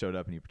 Whenever you showed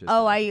up and you participated?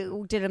 Oh,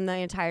 I did them the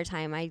entire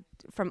time.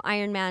 From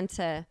Ironman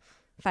to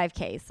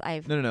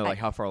 5Ks. No. Like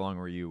how far along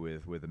were you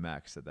with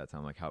Max at that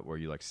time? Like how were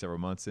you like several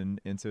months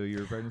into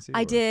your pregnancy?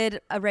 I did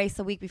a race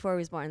a week before he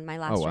was born. My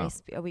last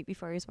race a week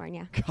before he was born.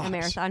 Yeah, Gosh. A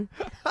marathon.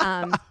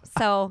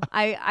 So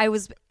I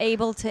was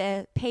able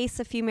to pace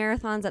a few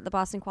marathons at the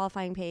Boston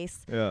qualifying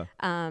pace. Yeah.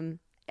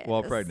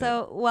 While pregnant.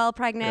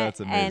 Yeah, that's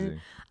amazing.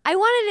 And I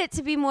wanted it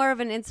to be more of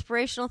an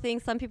inspirational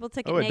thing. Some people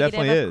took it negative,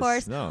 definitely of is.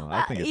 course. No,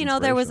 I think it's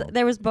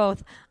there was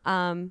both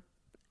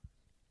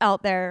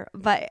out there,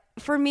 but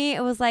for me,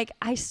 it was like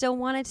I still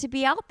wanted to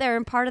be out there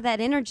and part of that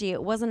energy.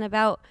 It wasn't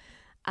about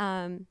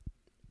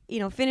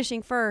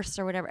finishing first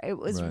or whatever. It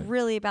was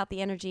really about the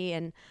energy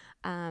and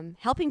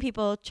helping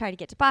people try to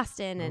get to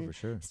Boston and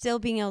still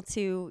being able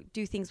to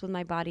do things with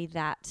my body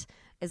that,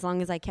 as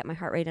long as I kept my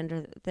heart rate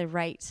under the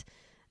right.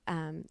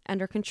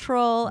 Under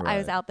control. I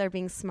was out there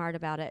being smart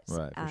about it.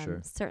 Right, for sure.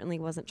 Certainly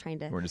wasn't trying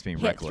to We're just being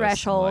hit reckless.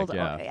 threshold. Like,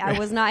 yeah. I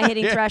was not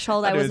hitting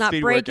threshold. I was not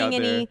breaking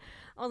any.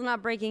 I was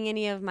not breaking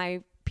any of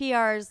my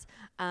PRs.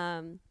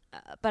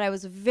 But I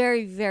was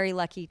very, very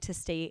lucky to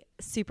stay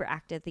super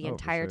active the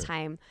entire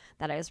time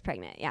that I was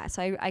pregnant. Yeah.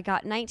 So I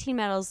got 19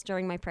 medals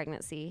during my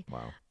pregnancy.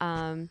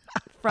 Wow.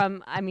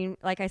 From,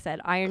 like I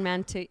said,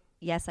 Ironman to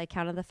yes, I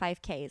counted the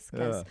 5Ks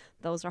because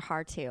those are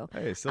hard too.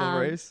 Hey, still a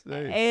race.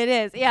 Hey. It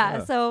is.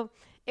 Yeah. So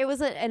it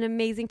was an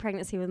amazing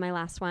pregnancy with my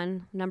last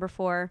one, number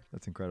 4.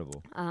 That's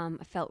incredible. I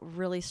felt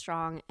really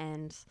strong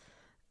and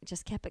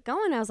just kept it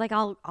going. I was like,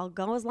 I'll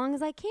go as long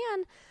as I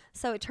can.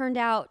 So it turned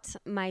out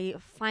my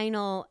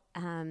final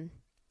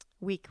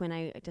week when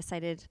I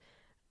decided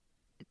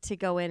to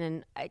go in,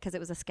 and because it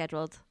was a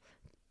scheduled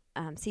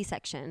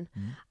C-section,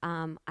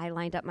 I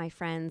lined up my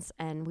friends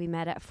and we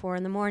met at 4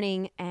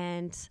 a.m.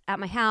 and at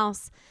my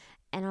house,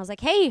 and I was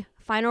like, hey,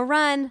 final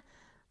run,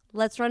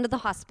 let's run to the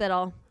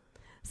hospital.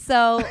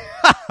 So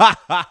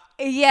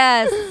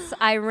yes,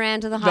 I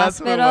ran to the hospital. That's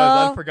what it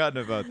was. I'd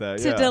forgotten about that.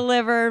 To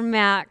deliver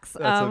Max.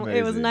 That's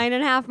it was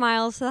amazing. 9.5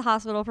 miles to the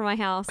hospital from my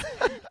house.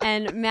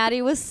 And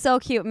Maddie was so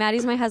cute.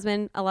 Maddie's my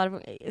husband.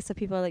 So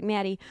people are like,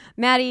 Maddie.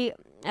 Maddie,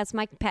 that's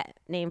my pet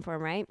name for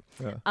him, right?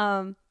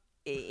 Yeah.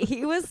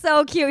 He was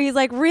so cute. He's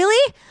like,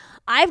 really?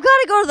 I've got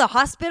to go to the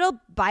hospital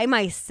by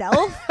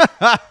myself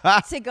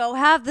to go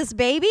have this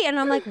baby? And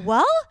I'm like,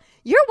 well,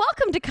 you're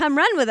welcome to come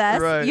run with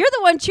us. Right. You're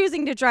the one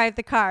choosing to drive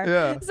the car.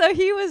 Yeah. So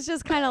he was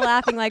just kind of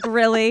laughing like,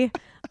 really?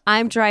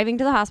 I'm driving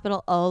to the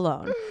hospital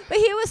alone. But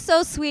he was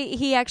so sweet.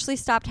 He actually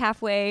stopped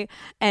halfway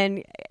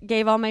and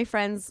gave all my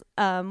friends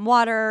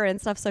water and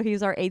stuff. So he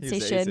was our aid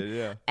station.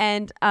 Yeah.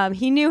 And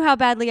he knew how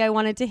badly I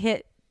wanted to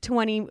hit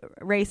 20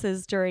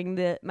 races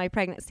during my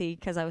pregnancy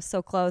because I was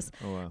so close.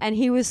 Oh, wow. And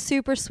he was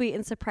super sweet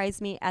and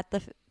surprised me at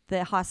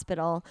the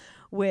hospital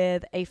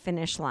with a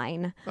finish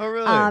line. Oh,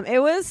 really? It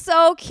was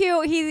so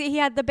cute. He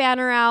had the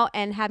banner out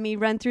and had me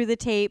run through the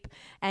tape,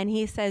 and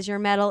he says, your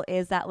medal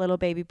is that little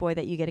baby boy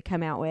that you get to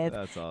come out with.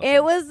 That's awesome.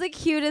 It was the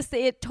cutest.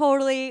 It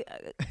totally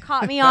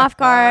caught me off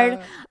guard.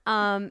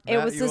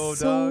 It was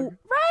dog.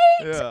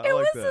 right. Yeah, It I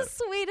was like the that.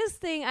 sweetest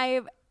thing I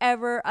have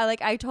ever. I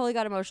totally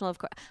got emotional. Of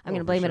course, I'm gonna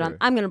for blame it sure.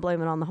 I'm gonna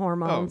blame it on the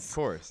hormones. Oh, of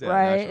course. Yeah,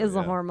 right, naturally, is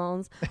the yeah.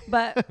 hormones.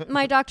 But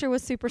my doctor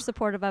was super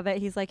supportive of it.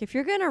 He's like, if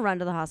you're gonna run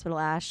to the hospital,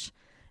 Ash,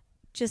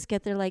 just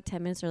get there like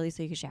 10 minutes early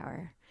so you can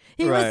shower.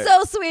 He Right. was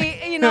so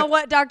sweet. You know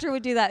what doctor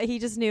would do that? He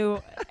just knew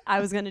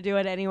I was gonna do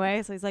it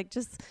anyway. So he's like,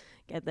 just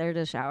get there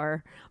to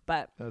shower.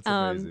 But That's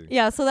amazing.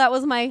 yeah, so that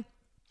was my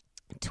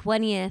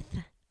 20th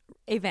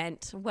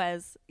event,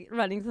 was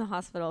running to the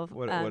hospital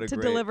What a to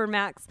great- deliver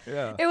Max.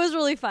 Yeah. It was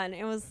really fun.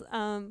 It was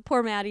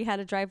poor Maddie had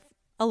to drive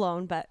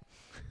alone, but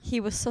he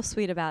was so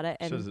sweet about it.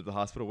 Shows And at the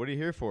hospital. What are you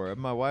here for?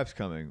 My wife's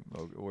coming.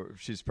 Or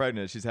she's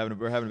pregnant.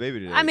 We're having a baby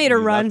today. I made her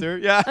You run. left her?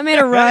 Yeah. I made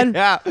her run.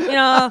 Yeah. You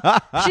know,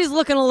 she's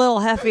looking a little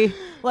hefty.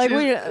 Like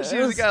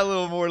she's got a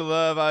little more to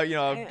love.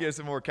 I'll get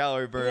some more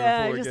calorie burn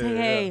yeah, before we just get say,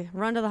 her. hey,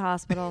 run to the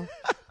hospital,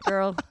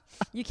 girl.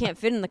 You can't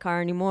fit in the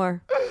car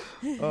anymore.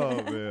 Yeah.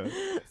 Oh man.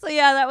 So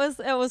yeah,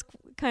 it was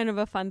kind of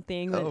a fun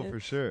thing. Oh, for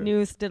sure.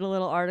 News did a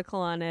little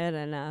article on it,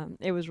 and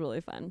it was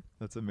really fun.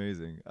 That's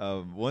amazing.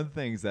 One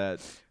thing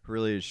that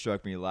really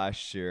struck me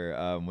last year,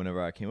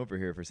 whenever I came over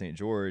here for St.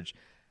 George,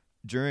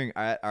 during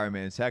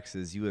Ironman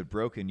Texas, you had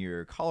broken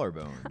your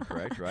collarbone,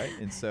 correct? Right?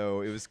 And so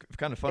it was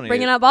kind of funny.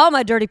 Bringing up all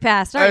my dirty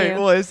past, aren't you?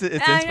 Well, it's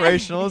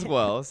inspirational as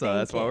well, so Thank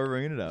that's why you. we're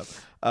bringing it up.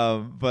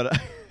 But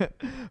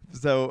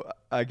so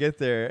I get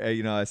there,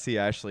 I see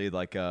Ashley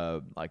like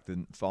the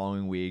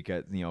following week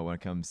at when I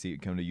come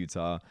to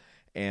Utah.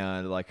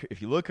 And like,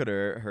 if you look at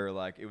her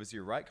like, it was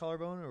your right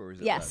collarbone or was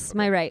it Yes, left?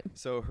 my right.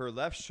 So her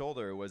left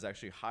shoulder was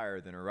actually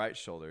higher than her right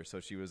shoulder. So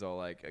she was all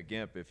like a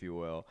gimp, if you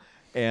will.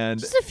 And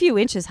Just a few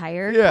inches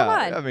higher. yeah, Come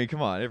on. I mean,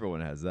 come on,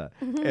 everyone has that.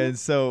 And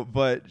so,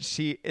 but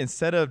she,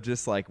 instead of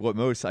just like what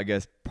most, I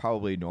guess,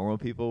 probably normal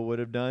people would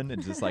have done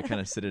and just like kind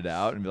of sit it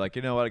out and be like,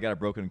 you know what, I got a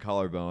broken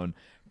collarbone.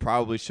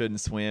 Probably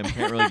shouldn't swim.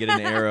 Can't really get an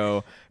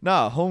arrow.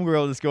 Nah,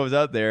 homegirl just goes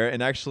out there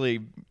and actually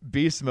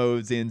beast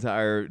modes the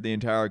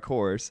entire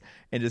course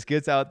and just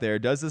gets out there,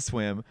 does the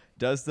swim,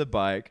 does the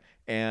bike,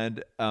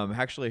 and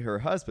actually her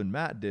husband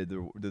Matt did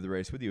the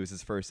race with you. It was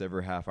his first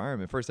ever half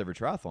Ironman, first ever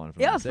triathlon. If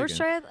I'm not mistaken.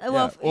 first triathlon. Yeah.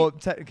 Well,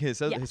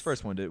 His yes.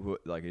 first one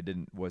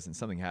wasn't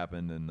something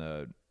happened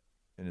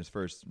in his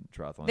first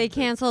triathlon. They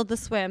canceled the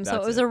swim, so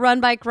That's it was it. a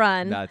run, bike,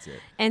 run. That's it.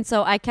 And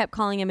so I kept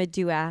calling him a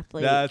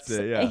duathlete. That's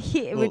it, yeah.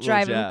 It would Little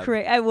drive him jab.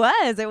 crazy. It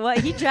was.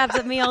 He jabs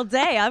at me all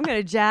day. I'm going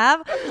to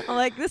jab. I'm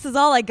like, this is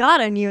all I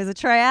got on you as a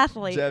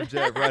triathlete.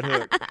 Jab, right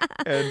hook.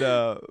 And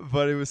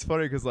but it was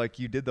funny because like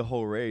you did the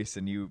whole race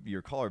and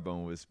your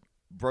collarbone was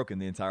broken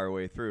the entire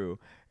way through.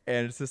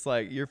 And it's just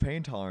like your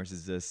pain tolerance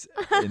is just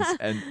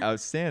and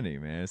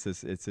outstanding, man. It's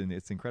just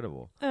it's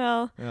incredible.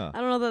 Well, Yeah. I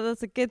don't know that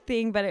that's a good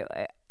thing,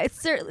 but it's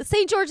certainly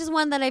St. George is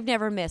one that I've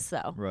never missed,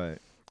 though. Right.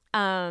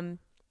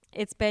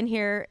 It's been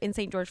here in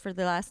St. George for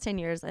the last 10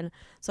 years, and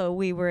so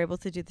we were able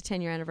to do the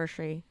 10-year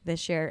anniversary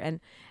this year. And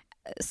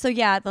so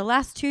yeah, the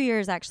last 2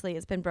 years actually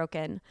it's been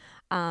broken.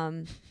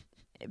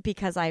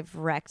 Because I've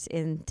wrecked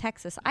in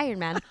Texas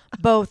Ironman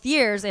both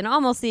years in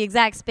almost the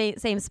exact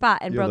same spot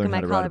and You'll broken learn my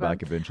how to ride a collarbone.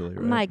 bike eventually,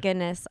 right? My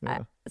goodness.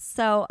 Yeah.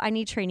 So I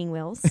need training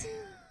wheels,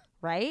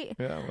 right?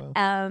 Yeah, well.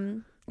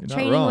 You're not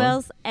Training wrong.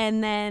 wheels.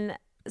 And then,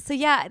 so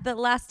yeah, the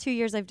last 2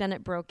 years I've done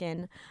it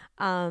broken.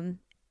 And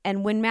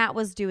when Matt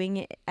was doing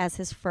it as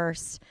his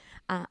first,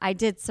 I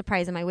did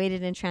surprise him. I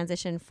waited in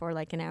transition for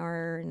like an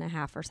hour and a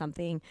half or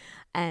something.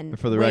 And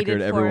for the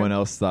record, everyone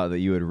else thought that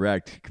you had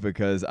wrecked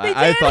because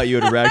I thought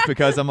you had wrecked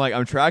because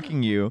I'm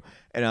tracking you,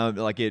 and I'm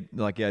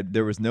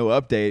there was no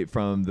update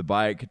from the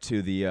bike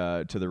to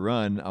the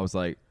run. I was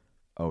like,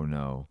 oh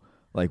no.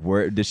 Like,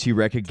 where did she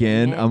wreck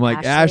again? I'm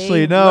like,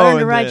 Ashley, no. Learn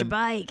to ride your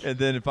bike. And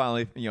then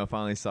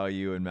finally saw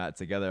you and Matt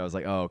together. I was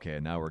like, oh, okay,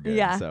 now we're good.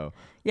 Yeah.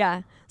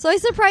 So I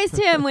surprised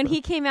him when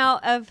he came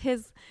out of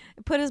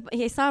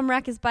he saw him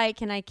wreck his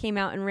bike, and I came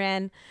out and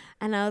ran,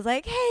 and I was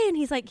like, hey, and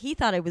he's like, he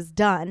thought I was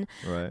done.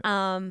 Right.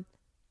 And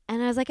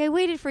I was like, I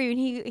waited for you, and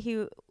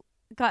he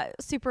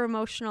got super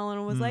emotional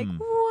and was like,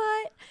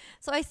 what?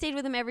 So I stayed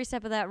with him every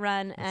step of that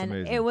run. That's and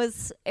amazing.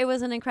 it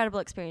was an incredible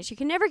experience. You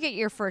can never get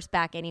your first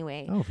back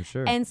anyway. Oh, for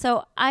sure. And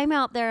so I'm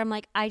out there, I'm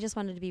like, I just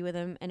wanted to be with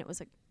him, and it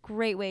was a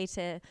great way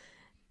to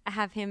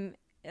have him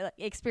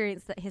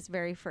experience his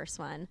very first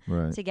one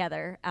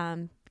together.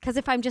 Because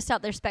if I'm just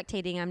out there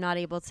spectating, I'm not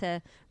able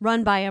to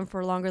run by him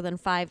for longer than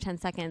 5-10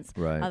 seconds.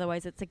 Right.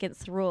 Otherwise, it's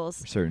against the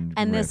rules. Certain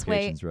and this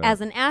way, right.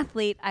 as an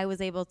athlete, I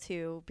was able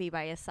to be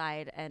by his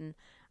side and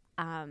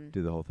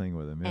do the whole thing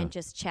with him, and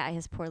just chat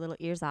his poor little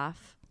ears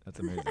off. That's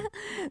amazing.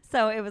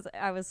 So it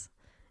was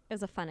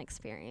a fun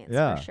experience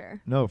for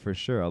sure. No, for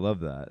sure. I love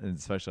that. And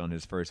especially on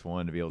his first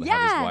one to be able to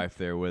have his wife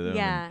there with him.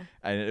 Yeah.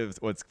 And it was,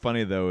 what's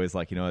funny though is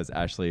as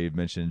Ashley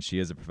mentioned, she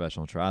is a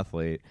professional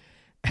triathlete.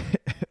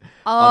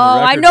 Oh,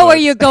 I know where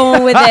you're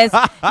going with this.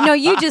 No,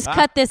 you just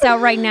cut this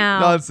out right now.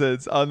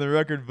 Nonsense. On the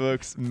record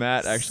books,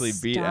 Matt actually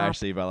beat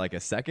Ashley by like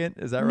a second.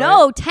 Is that right?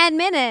 No, 10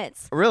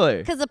 minutes. Really?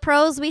 Because the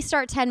pros, we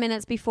start 10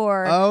 minutes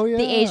before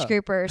the age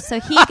groupers.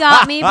 So he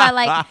got me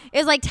by it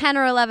was like 10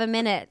 or 11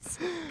 minutes.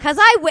 Because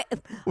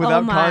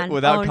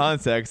without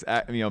context,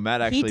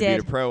 Matt actually beat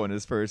a pro in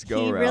his first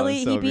go-around.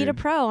 He beat a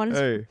pro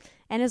on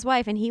and his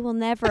wife, and he will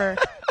never,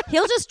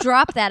 he'll just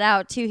drop that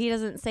out too. He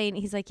doesn't say,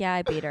 he's like, yeah,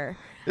 I beat her.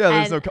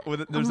 Yeah,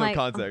 there's no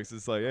context.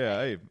 It's like,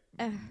 hey,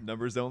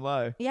 numbers don't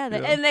lie. Yeah,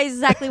 and that's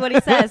exactly what he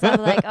says. I was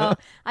like, oh,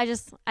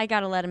 I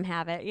gotta let him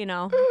have it,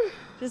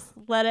 just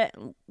let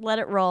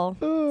it roll.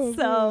 Oh,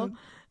 so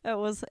man. it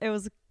was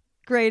a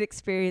great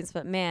experience,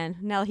 but man,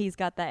 now he's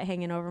got that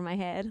hanging over my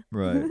head.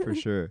 Right, for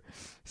sure.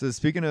 So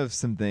speaking of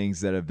some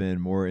things that have been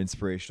more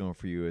inspirational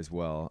for you as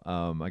well,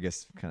 I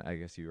guess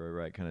you were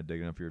right, kind of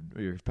digging up your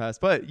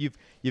past, but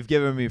you've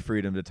given me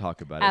freedom to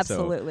talk about it.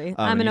 Absolutely, So,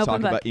 I'm an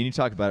open book. You need to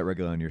talk about it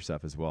regularly on your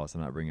stuff as well, so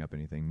I'm not bringing up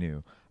anything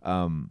new.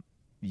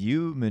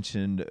 You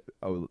mentioned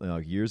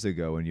years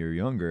ago when you were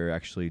younger,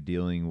 actually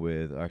dealing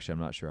with. Actually, I'm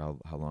not sure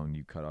how long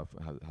you cut off,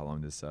 how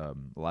long this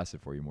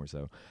lasted for you more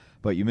so,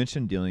 but you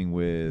mentioned dealing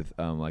with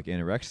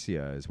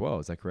anorexia as well.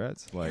 Is that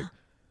correct?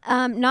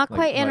 Not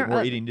quite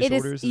more eating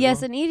disorders.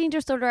 Yes, an eating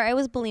disorder. I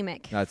was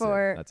bulimic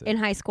That's it. in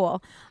high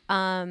school.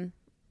 I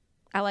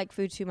like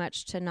food too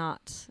much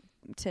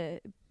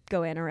to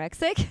go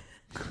anorexic.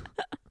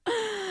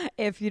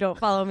 If you don't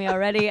follow me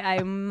already,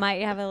 I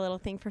might have a little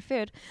thing for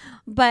food.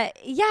 But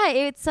yeah,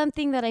 it's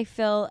something that I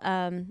feel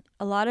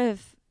a lot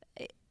of,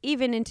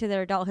 even into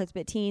their adulthoods,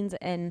 but teens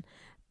and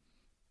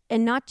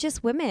not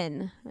just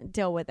women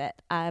deal with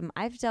it.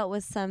 I've dealt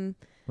with some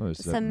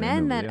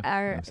men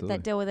that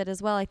deal with it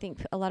as well. I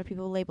think a lot of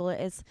people label it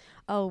as,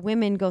 oh,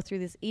 women go through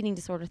this eating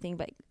disorder thing,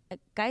 but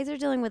guys are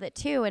dealing with it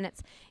too. And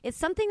it's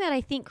something that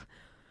I think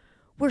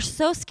we're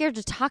so scared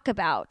to talk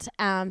about,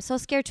 so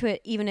scared to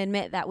even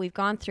admit that we've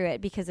gone through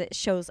it, because it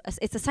shows us,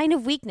 it's a sign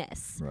of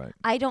weakness. Right.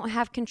 I don't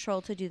have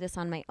control to do this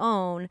on my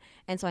own,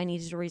 and so I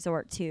needed to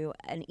resort to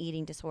an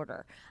eating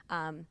disorder.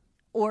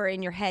 Or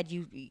in your head,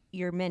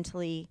 you're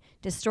mentally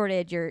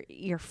distorted.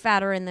 You're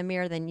fatter in the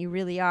mirror than you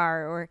really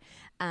are. Or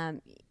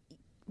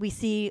we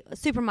see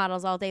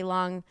supermodels all day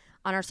long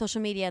on our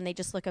social media, and they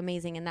just look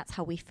amazing, and that's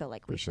how we feel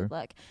like we should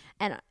look.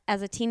 And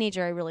as a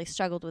teenager, I really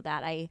struggled with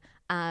that. I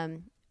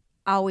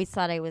always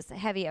thought I was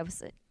heavy.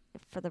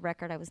 For the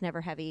record, I was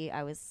never heavy.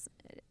 I was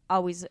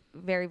always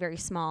very, very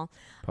small.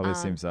 Probably the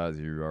same size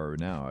you are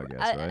now, I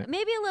guess, right?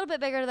 Maybe a little bit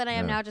bigger than I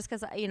am now, just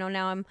because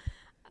now I'm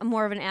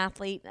more of an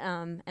athlete,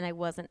 and I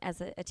wasn't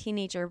as a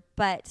teenager.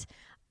 But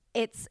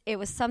it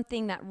was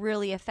something that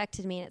really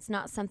affected me, and it's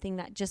not something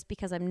that just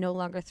because I'm no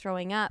longer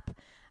throwing up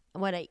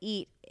what I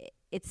eat,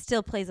 it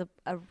still plays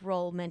a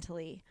role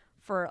mentally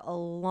for a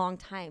long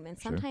time, and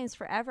sometimes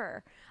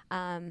forever.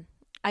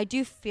 I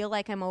do feel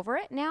like I'm over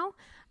it now.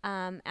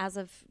 As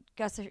of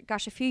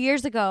gosh, a few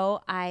years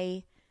ago,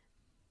 I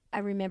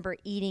remember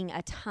eating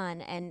a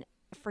ton, and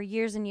for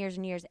years and years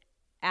and years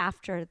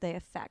after the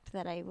effect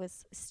that I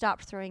was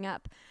stopped throwing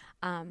up,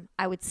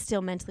 I would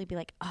still mentally be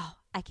like, oh,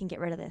 I can get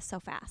rid of this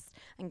so fast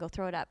and go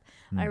throw it up.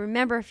 I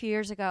remember a few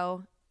years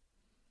ago,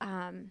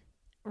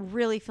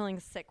 really feeling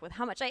sick with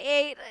how much I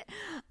ate,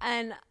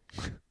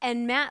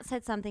 and Matt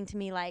said something to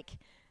me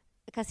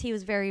because he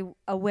was very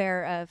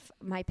aware of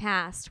my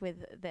past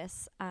with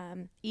this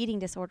eating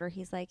disorder.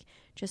 He's like,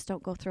 just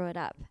don't go throw it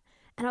up.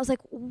 And I was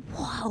like,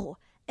 whoa.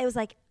 It was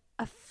like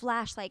a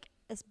flash, like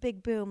this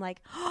big boom,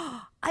 like,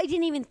 oh, I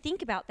didn't even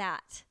think about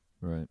that.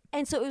 Right.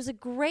 And so it was a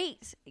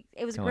great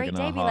Kinda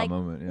day. an Be aha like,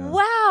 moment, yeah.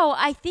 wow,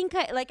 I think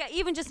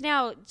even just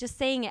now, just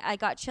saying it, I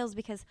got chills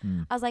because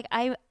I was like,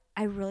 I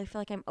really feel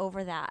like I'm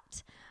over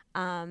that.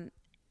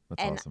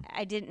 That's and awesome.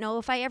 I didn't know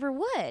if I ever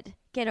would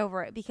get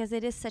over it because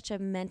it is such a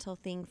mental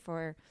thing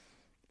for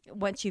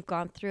once you've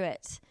gone through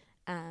it.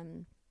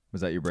 Was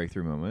that your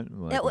breakthrough moment?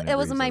 It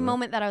was my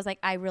moment that I was like,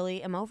 I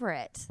really am over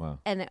it. Wow.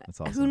 And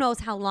That's awesome. who knows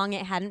how long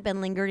it hadn't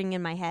been lingering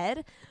in my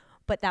head,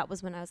 but that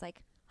was when I was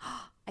like,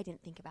 oh, I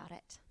didn't think about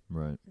it.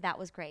 Right. That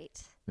was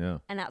great. Yeah.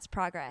 And that's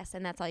progress.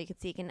 And that's all you can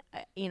seek. And,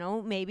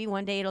 maybe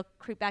one day it'll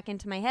creep back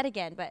into my head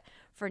again. But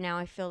for now,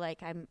 I feel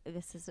like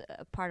this is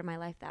a part of my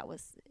life that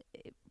was,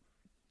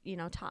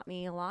 taught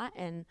me a lot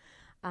and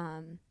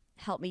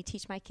helped me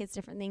teach my kids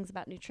different things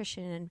about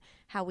nutrition and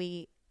how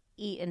we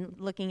eat and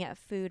looking at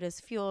food as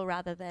fuel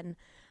rather than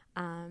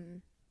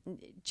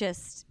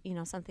just,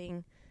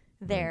 something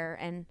there.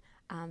 And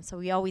so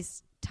we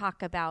always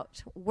talk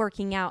about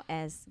working out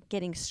as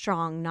getting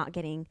strong, not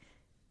getting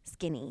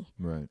skinny.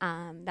 Right.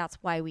 That's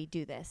why we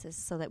do this, is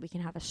so that we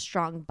can have a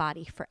strong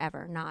body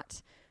forever,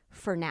 not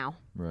for now.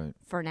 Right.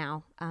 For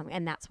now.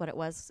 And that's what it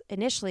was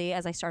initially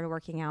as I started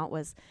working out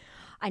was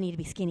I need to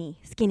be skinny.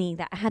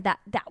 That I had that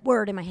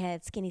word in my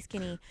head, skinny.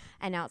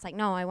 And now it's like,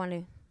 no, I want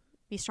to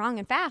be strong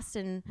and fast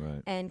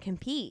and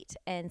compete.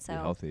 And so be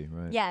healthy,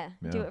 right? Yeah,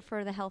 do it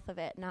for the health of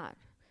it, not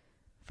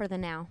for the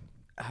now.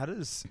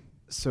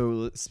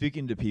 So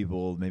speaking to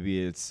people,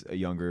 maybe it's a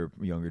younger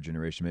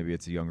generation, maybe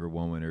it's a younger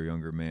woman or a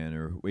younger man,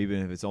 or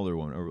even if it's older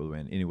woman or older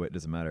man, anyway, it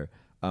doesn't matter.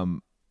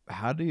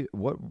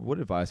 What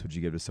advice would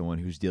you give to someone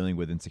who's dealing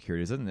with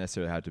insecurities? It doesn't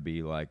necessarily have to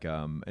be like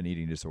an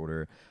eating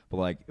disorder, but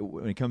like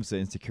when it comes to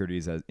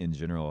insecurities in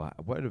general,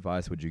 what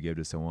advice would you give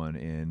to someone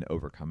in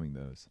overcoming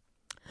those?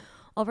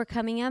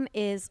 Overcoming them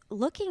is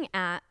looking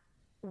at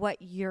what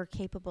you're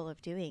capable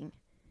of doing,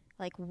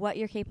 like what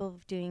you're capable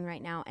of doing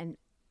right now, and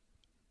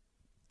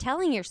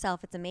telling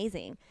yourself it's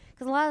amazing.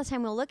 Because a lot of the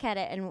time we'll look at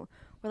it and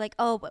we're like,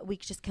 oh, but we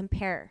just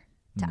compare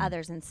to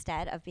others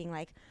instead of being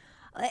like,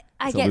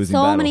 I get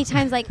so many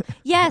times like,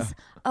 yes,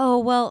 oh,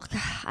 well,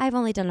 I've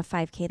only done a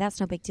 5K. That's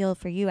no big deal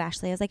for you,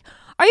 Ashley. I was like,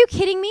 are you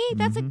kidding me?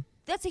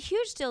 That's a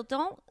huge deal.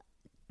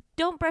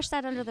 Don't brush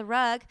that under the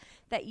rug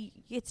that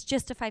it's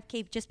just a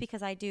 5K just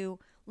because I do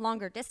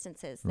longer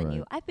distances than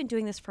you. I've been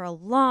doing this for a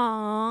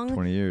long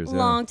 20 years,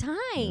 long time.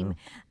 Yeah.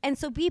 And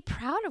so be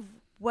proud of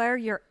where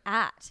you're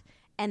at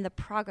and the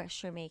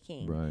progress you're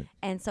making. Right.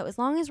 And so as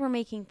long as we're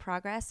making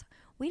progress,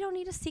 we don't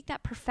need to seek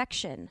that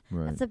perfection.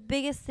 Right. That's the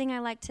biggest thing I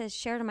like to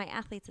share to my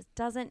athletes.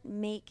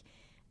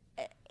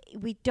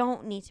 We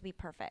don't need to be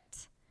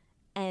perfect.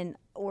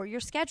 Or your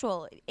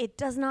schedule, it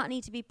does not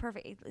need to be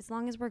perfect as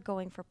long as we're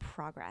going for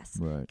progress,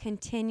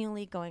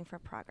 continually going for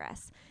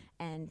progress.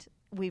 And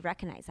we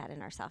recognize that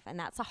in ourselves. And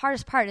that's the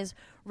hardest part, is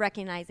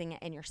recognizing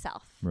it in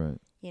yourself. Right.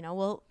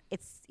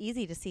 It's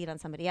easy to see it on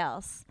somebody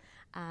else.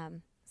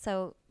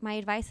 So my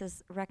advice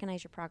is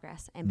recognize your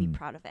progress and be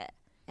proud of it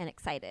and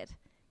excited,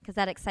 because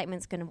that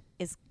excitement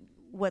is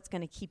what's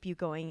going to keep you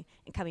going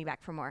and coming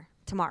back for more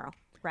tomorrow.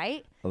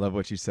 Right? I love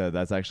what you said.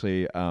 That's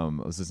actually, I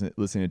was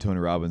listening to Tony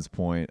Robbins'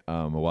 point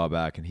a while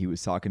back, and he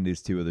was talking to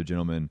these two other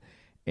gentlemen,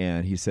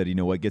 and he said,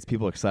 what gets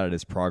people excited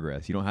is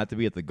progress. You don't have to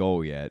be at the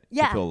goal yet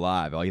to feel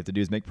alive. All you have to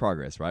do is make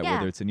progress, right? Yeah.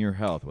 Whether it's in your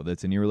health, whether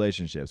it's in your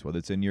relationships, whether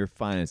it's in your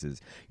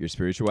finances, your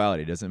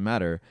spirituality, it doesn't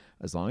matter.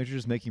 As long as you're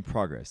just making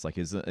progress, so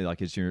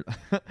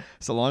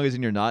long as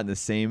you're not in the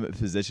same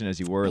position as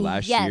you were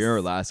last year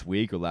or last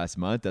week or last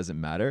month, doesn't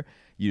matter.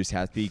 You just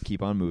have to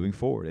keep on moving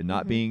forward and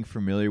not being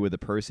familiar with the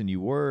person you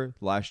were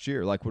last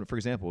year. Like, for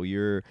example,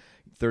 you're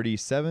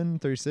 37,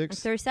 36?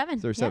 37.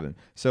 37.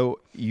 Yeah. So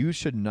you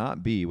should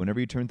not be,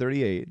 whenever you turn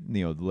 38,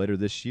 later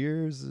this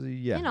year.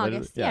 In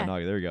August. In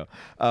August, there we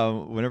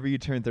go. Whenever you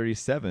turn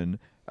 37,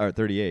 or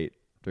 38.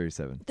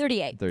 37.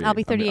 38. I'll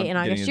be 38 in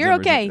August. You're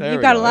numbers. okay.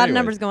 You've got a lot of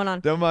numbers going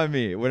on. Don't mind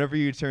me. Whenever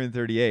you turn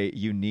 38,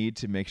 you need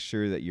to make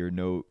sure that you're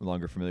no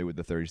longer familiar with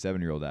the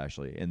 37-year-old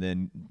Ashley. And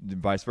then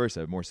vice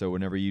versa. More so,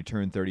 whenever you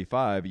turn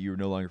 35, you're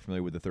no longer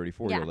familiar with the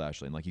 34-year-old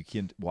Ashley. And you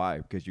can't, why?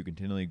 Because you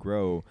continually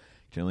grow,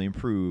 continually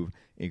improve,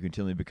 and you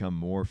continually become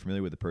more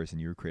familiar with the person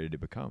you were created to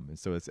become. And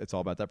so it's all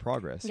about that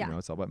progress. Yeah.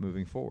 It's all about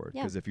moving forward.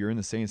 Because if you're in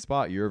the same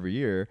spot year over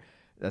year,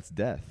 that's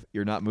death.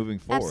 You're not moving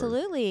forward.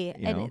 Absolutely.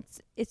 And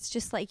it's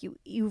just like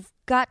you've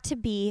got to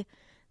be,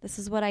 this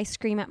is what I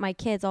scream at my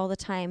kids all the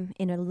time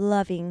in a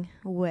loving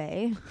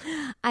way.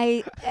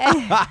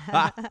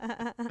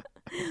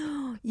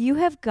 You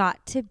have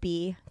got to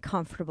be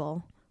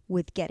comfortable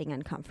with getting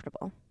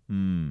uncomfortable.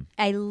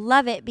 I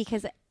love it,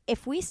 because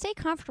if we stay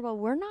comfortable,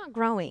 we're not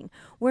growing.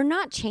 We're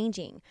not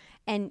changing.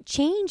 And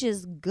change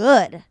is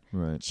good.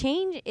 Right.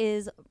 Change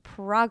is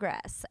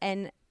progress.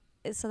 And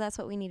so that's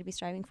what we need to be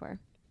striving for.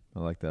 I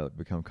like that.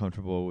 Become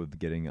comfortable with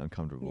getting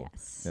uncomfortable.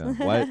 Yes.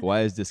 Yeah.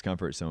 Why is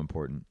discomfort so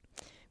important?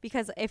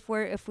 Because if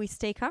we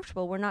stay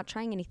comfortable, we're not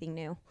trying anything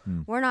new.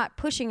 We're not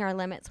pushing our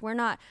limits. We're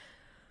not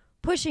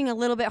pushing a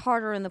little bit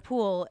harder in the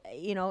pool.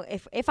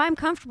 If I'm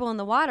comfortable in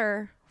the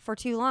water for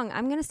too long,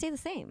 I'm going to stay the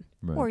same,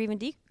 or even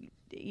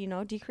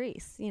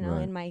decrease,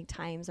 Right. in my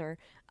times or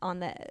on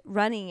the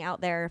running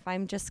out there. If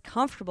I'm just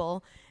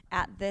comfortable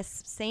at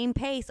this same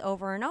pace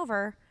over and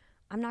over,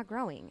 I'm not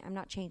growing. I'm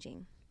not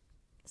changing.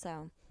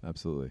 So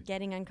Absolutely.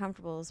 getting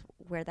uncomfortable is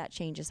where that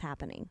change is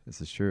happening.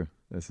 This is true.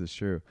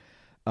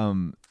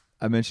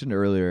 I mentioned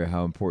earlier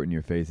how important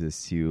your faith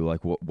is to you. Like,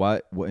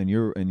 what in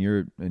your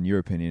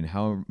opinion,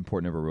 how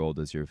important of a role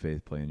does your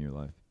faith play in your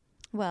life?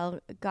 Well,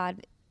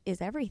 God is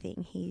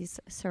everything. He's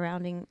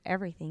surrounding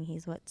everything.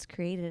 He's what's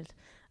created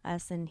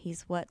us, and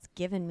he's what's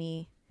given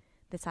me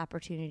this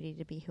opportunity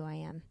to be who I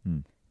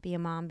am. Be a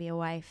mom, be a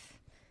wife,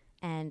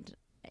 and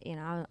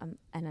I'm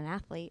an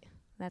athlete.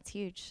 That's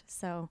huge.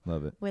 So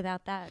Love it.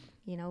 without that,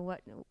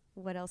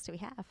 what else do we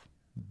have?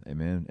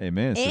 Amen.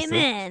 Sister.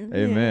 Amen.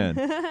 Amen.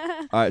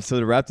 All right. So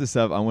to wrap this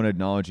up, I want to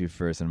acknowledge you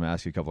first, and I'm going to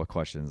ask you a couple of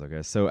questions.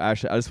 Okay. So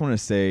Ashley, I just want to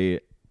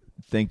say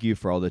thank you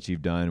for all that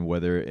you've done,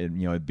 whether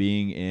it,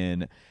 being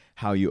in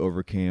how you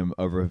have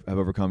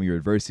overcome your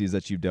adversities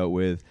that you've dealt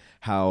with,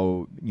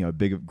 how,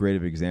 great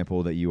of an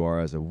example that you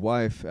are as a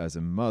wife, as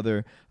a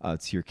mother, to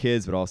your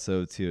kids, but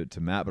also to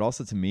Matt, but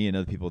also to me and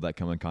other people that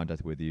come in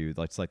contact with you.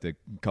 Like the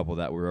couple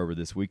that were over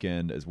this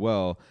weekend as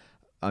well.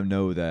 I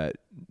know that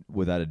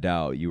without a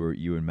doubt, you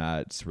and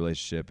Matt's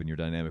relationship and your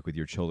dynamic with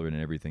your children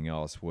and everything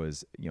else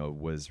was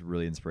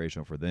really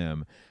inspirational for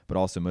them, but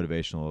also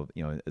motivational,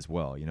 as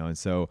well, and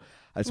so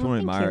I just want to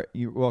admire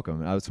you. You're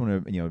welcome. I just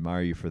want to,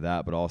 admire you for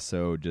that, but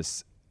also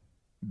just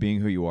being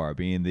who you are,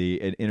 being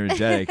the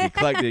energetic,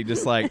 eclectic,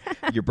 just like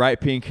your bright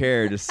pink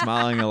hair, just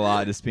smiling a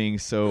lot, just being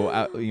so,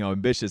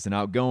 ambitious and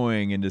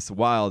outgoing and just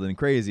wild and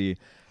crazy.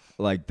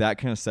 Like that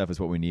kind of stuff is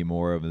what we need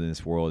more of in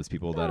this world, is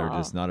people that are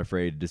just not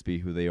afraid to just be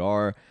who they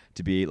are,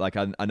 to be like,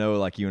 I know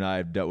like you and I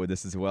have dealt with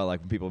this as well.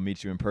 Like when people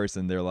meet you in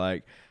person, they're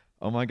like,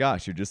 oh my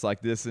gosh, you're just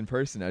like this in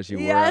person as you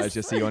were, as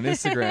you see you on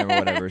Instagram or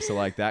whatever. So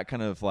like that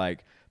kind of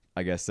like,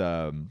 I guess,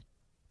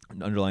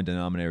 underlying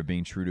denominator of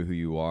being true to who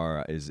you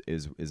are is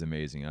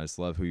amazing. I just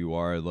love who you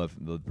are. I love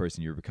the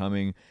person you're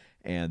becoming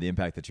and the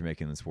impact that you're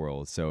making in this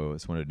world. So I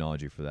just want to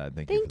acknowledge you for that.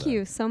 Thank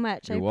you so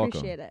much. You're I welcome.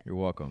 appreciate it. You're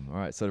welcome. All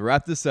right. So to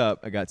wrap this up,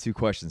 I got 2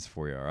 questions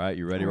for you. All right.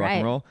 You ready to rock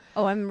and roll?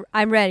 Oh,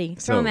 I'm ready.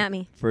 Throw them at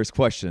me. First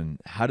question.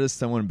 How does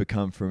someone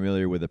become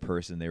familiar with a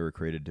person they were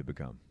created to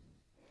become?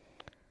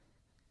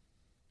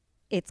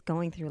 It's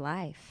going through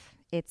life.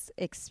 It's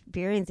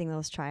experiencing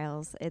those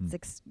trials.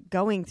 It's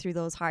going through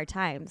those hard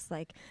times,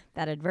 like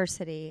that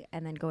adversity,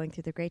 and then going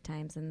through the great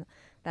times. And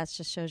that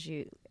just shows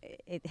you,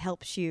 it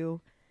helps you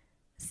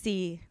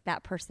see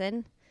that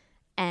person,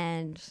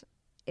 and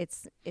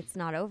it's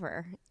not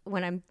over.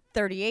 When I'm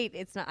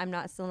 38,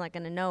 I'm still not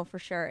going to know for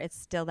sure. It's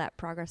still that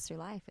progress through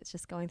life. It's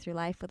just going through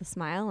life with a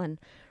smile and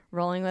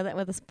rolling with it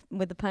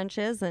with the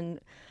punches. And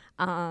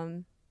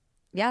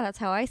that's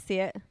how I see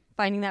it.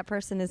 Finding that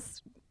person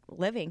is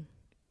living.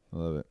 I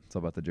love it. It's all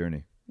about the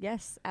journey.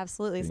 Yes,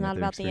 absolutely. It's Being not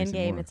about the end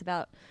game. It's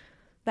about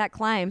that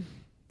climb.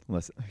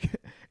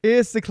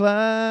 It's the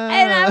climb.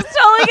 And I was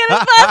totally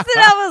gonna bust it.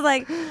 I was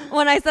like,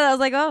 when I said that, I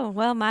was like, oh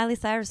well, Miley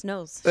Cyrus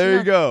knows. There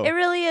you go. It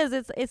really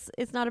is.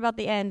 It's not about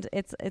the end.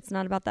 It's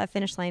not about that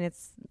finish line.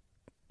 It's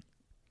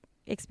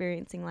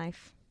experiencing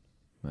life.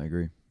 I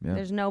agree. Yeah.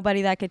 There's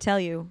nobody that could tell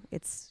you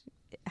it's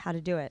how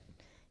to do it.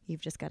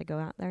 You've just got to go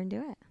out there and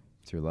do it.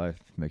 It's your life.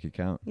 Make it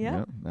count. Yeah.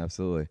 Yep,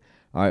 absolutely.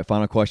 All right.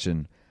 Final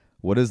question.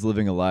 What does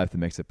living a life that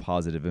makes a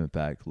positive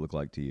impact look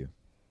like to you?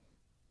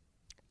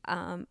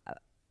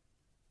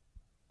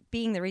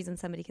 Being the reason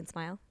somebody can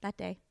smile that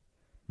day.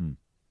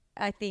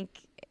 I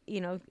think,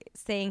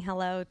 saying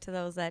hello to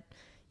those that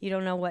you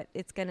don't know what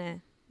it's going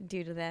to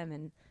do to them,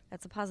 and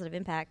that's a positive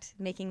impact,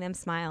 making them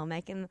smile,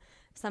 making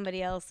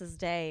somebody else's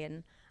day,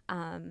 and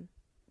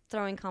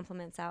throwing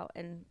compliments out,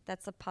 and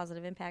that's a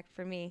positive impact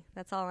for me.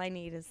 That's all I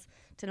need, is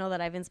to know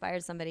that I've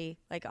inspired somebody.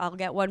 Like, I'll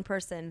get one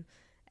person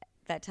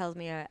that tells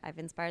me I've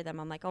inspired them.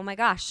 I'm like, oh my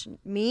gosh,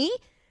 me,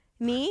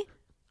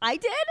 I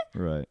did?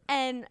 Right.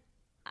 And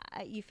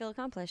you feel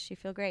accomplished. You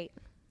feel great.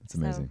 It's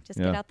amazing. So just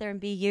get out there and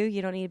be you.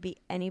 You don't need to be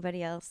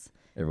anybody else.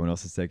 Everyone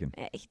else is taken.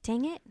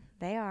 Dang it.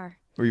 They are.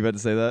 Were you about to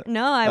say that?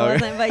 No, I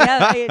wasn't. But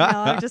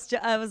yeah,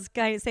 I was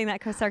kind of saying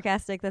that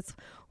sarcastic. That's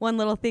one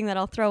little thing that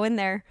I'll throw in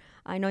there.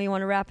 I know you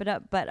want to wrap it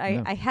up, but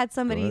I had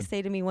somebody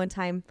say to me one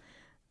time,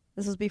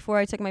 this was before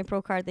I took my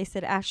pro card. They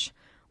said, Ash,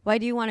 why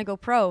do you want to go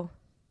pro?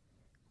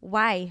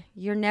 Why?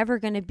 You're never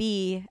going to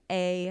be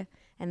and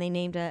they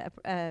named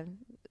a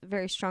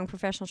very strong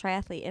professional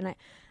triathlete.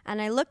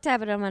 And I looked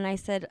at him and I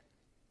said,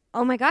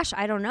 oh my gosh,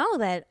 I don't know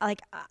that.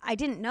 Like, I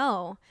didn't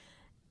know.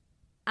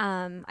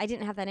 I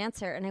didn't have that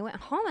answer. And I went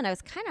home and I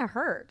was kind of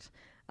hurt.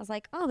 I was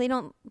like, oh, they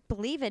don't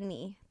believe in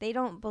me. They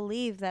don't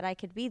believe that I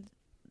could be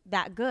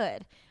that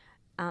good.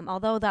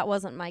 Although that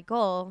wasn't my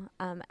goal,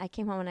 I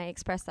came home and I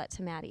expressed that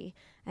to Maddie.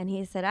 And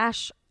he said,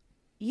 Ash,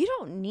 you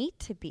don't need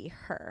to be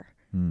her.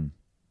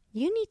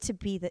 You need to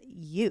be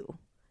you.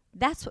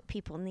 That's what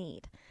people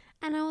need.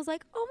 And I was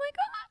like, oh my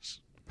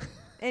gosh.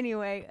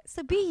 Anyway,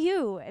 so be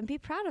you and be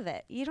proud of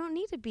it. You don't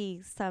need to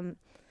be some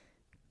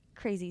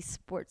crazy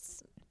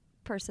sports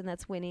person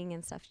that's winning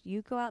and stuff.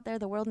 You go out there.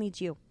 The world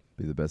needs you.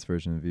 Be the best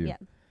version of you. Yeah.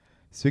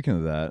 Speaking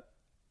of that,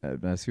 I'll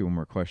ask you one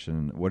more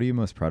question. What are you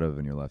most proud of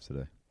in your life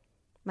today?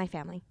 My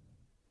family.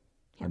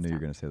 I knew you were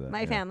going to say that.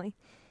 My family.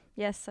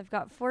 Yes, I've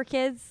got 4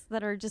 kids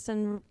that are just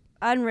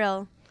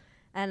unreal,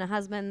 and a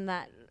husband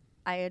that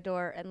I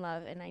adore and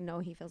love, and I know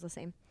he feels the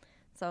same.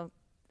 So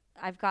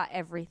I've got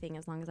everything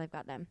as long as I've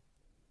got them.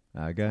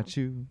 I got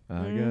you.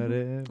 I got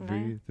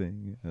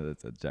everything. Oh,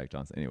 that's Jack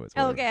Johnson. Anyways.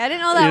 Oh, whatever. okay. I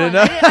didn't know that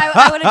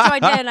one. I would have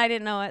joined in. I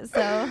didn't know it.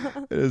 So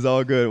It is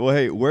all good. Well,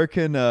 hey, where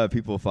can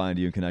people find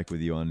you and connect with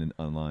you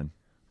online?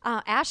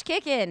 Ash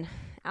Kickin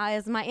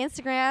is my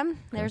Instagram.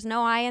 There's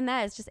no I in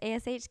that. It's just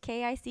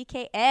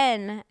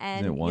ASHKICKN.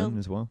 And Is it 1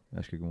 as well?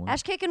 Ash Kickin' 1?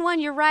 Ash Kickin' 1.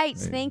 You're right.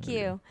 Hey, Thank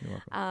you.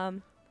 You're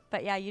welcome.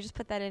 But yeah, you just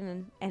put that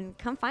in and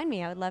come find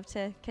me. I would love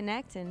to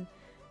connect and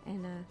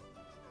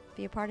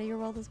be a part of your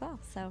world as well.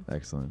 So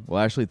Excellent.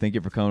 Well, Ashley, thank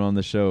you for coming on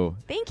the show.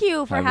 thank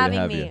you for Happy to having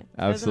have me. you. It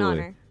Absolutely. was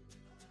an honor.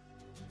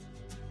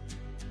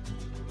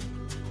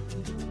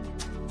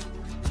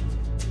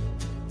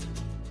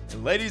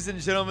 Ladies and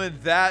gentlemen,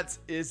 that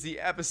is the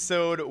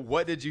episode.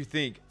 What did you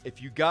think?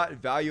 If you got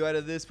value out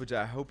of this, which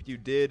I hope you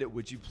did,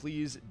 would you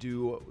please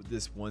do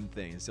this one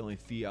thing? It's the only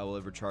fee I will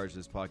ever charge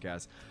this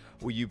podcast.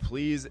 Will you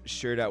please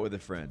share it out with a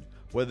friend?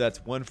 Whether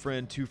that's 1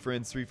 friend, 2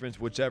 friends, 3 friends,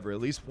 whichever,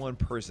 at least one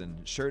person,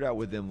 share it out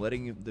with them,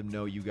 letting them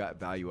know you got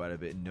value out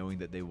of it and knowing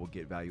that they will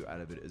get value out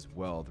of it as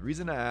well. The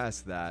reason I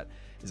ask that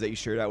is that you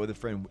share it out with a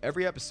friend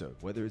every episode,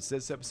 whether it's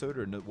this episode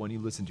or one you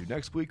listen to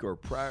next week or a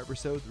prior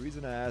episode. The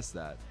reason I ask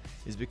that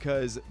is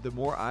because the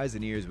more eyes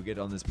and ears we get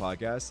on this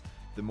podcast,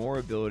 the more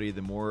ability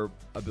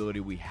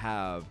we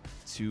have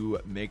to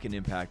make an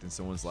impact in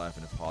someone's life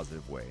in a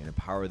positive way and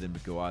empower them to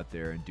go out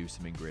there and do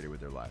something greater with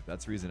their life.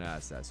 That's the reason I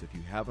ask that. So if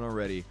you haven't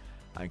already,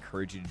 I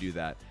encourage you to do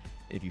that.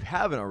 If you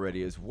haven't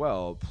already as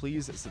well,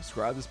 please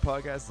subscribe to this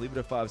podcast, leave it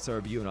a 5-star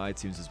review on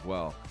iTunes as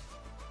well.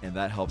 And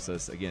that helps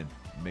us, again,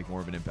 make more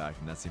of an impact,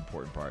 and that's the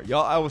important part.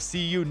 Y'all, I will see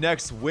you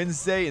next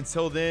Wednesday.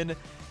 Until then,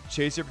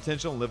 chase your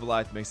potential and live a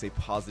life that makes a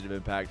positive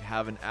impact.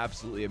 Have an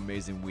absolutely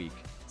amazing week.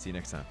 See you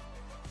next time.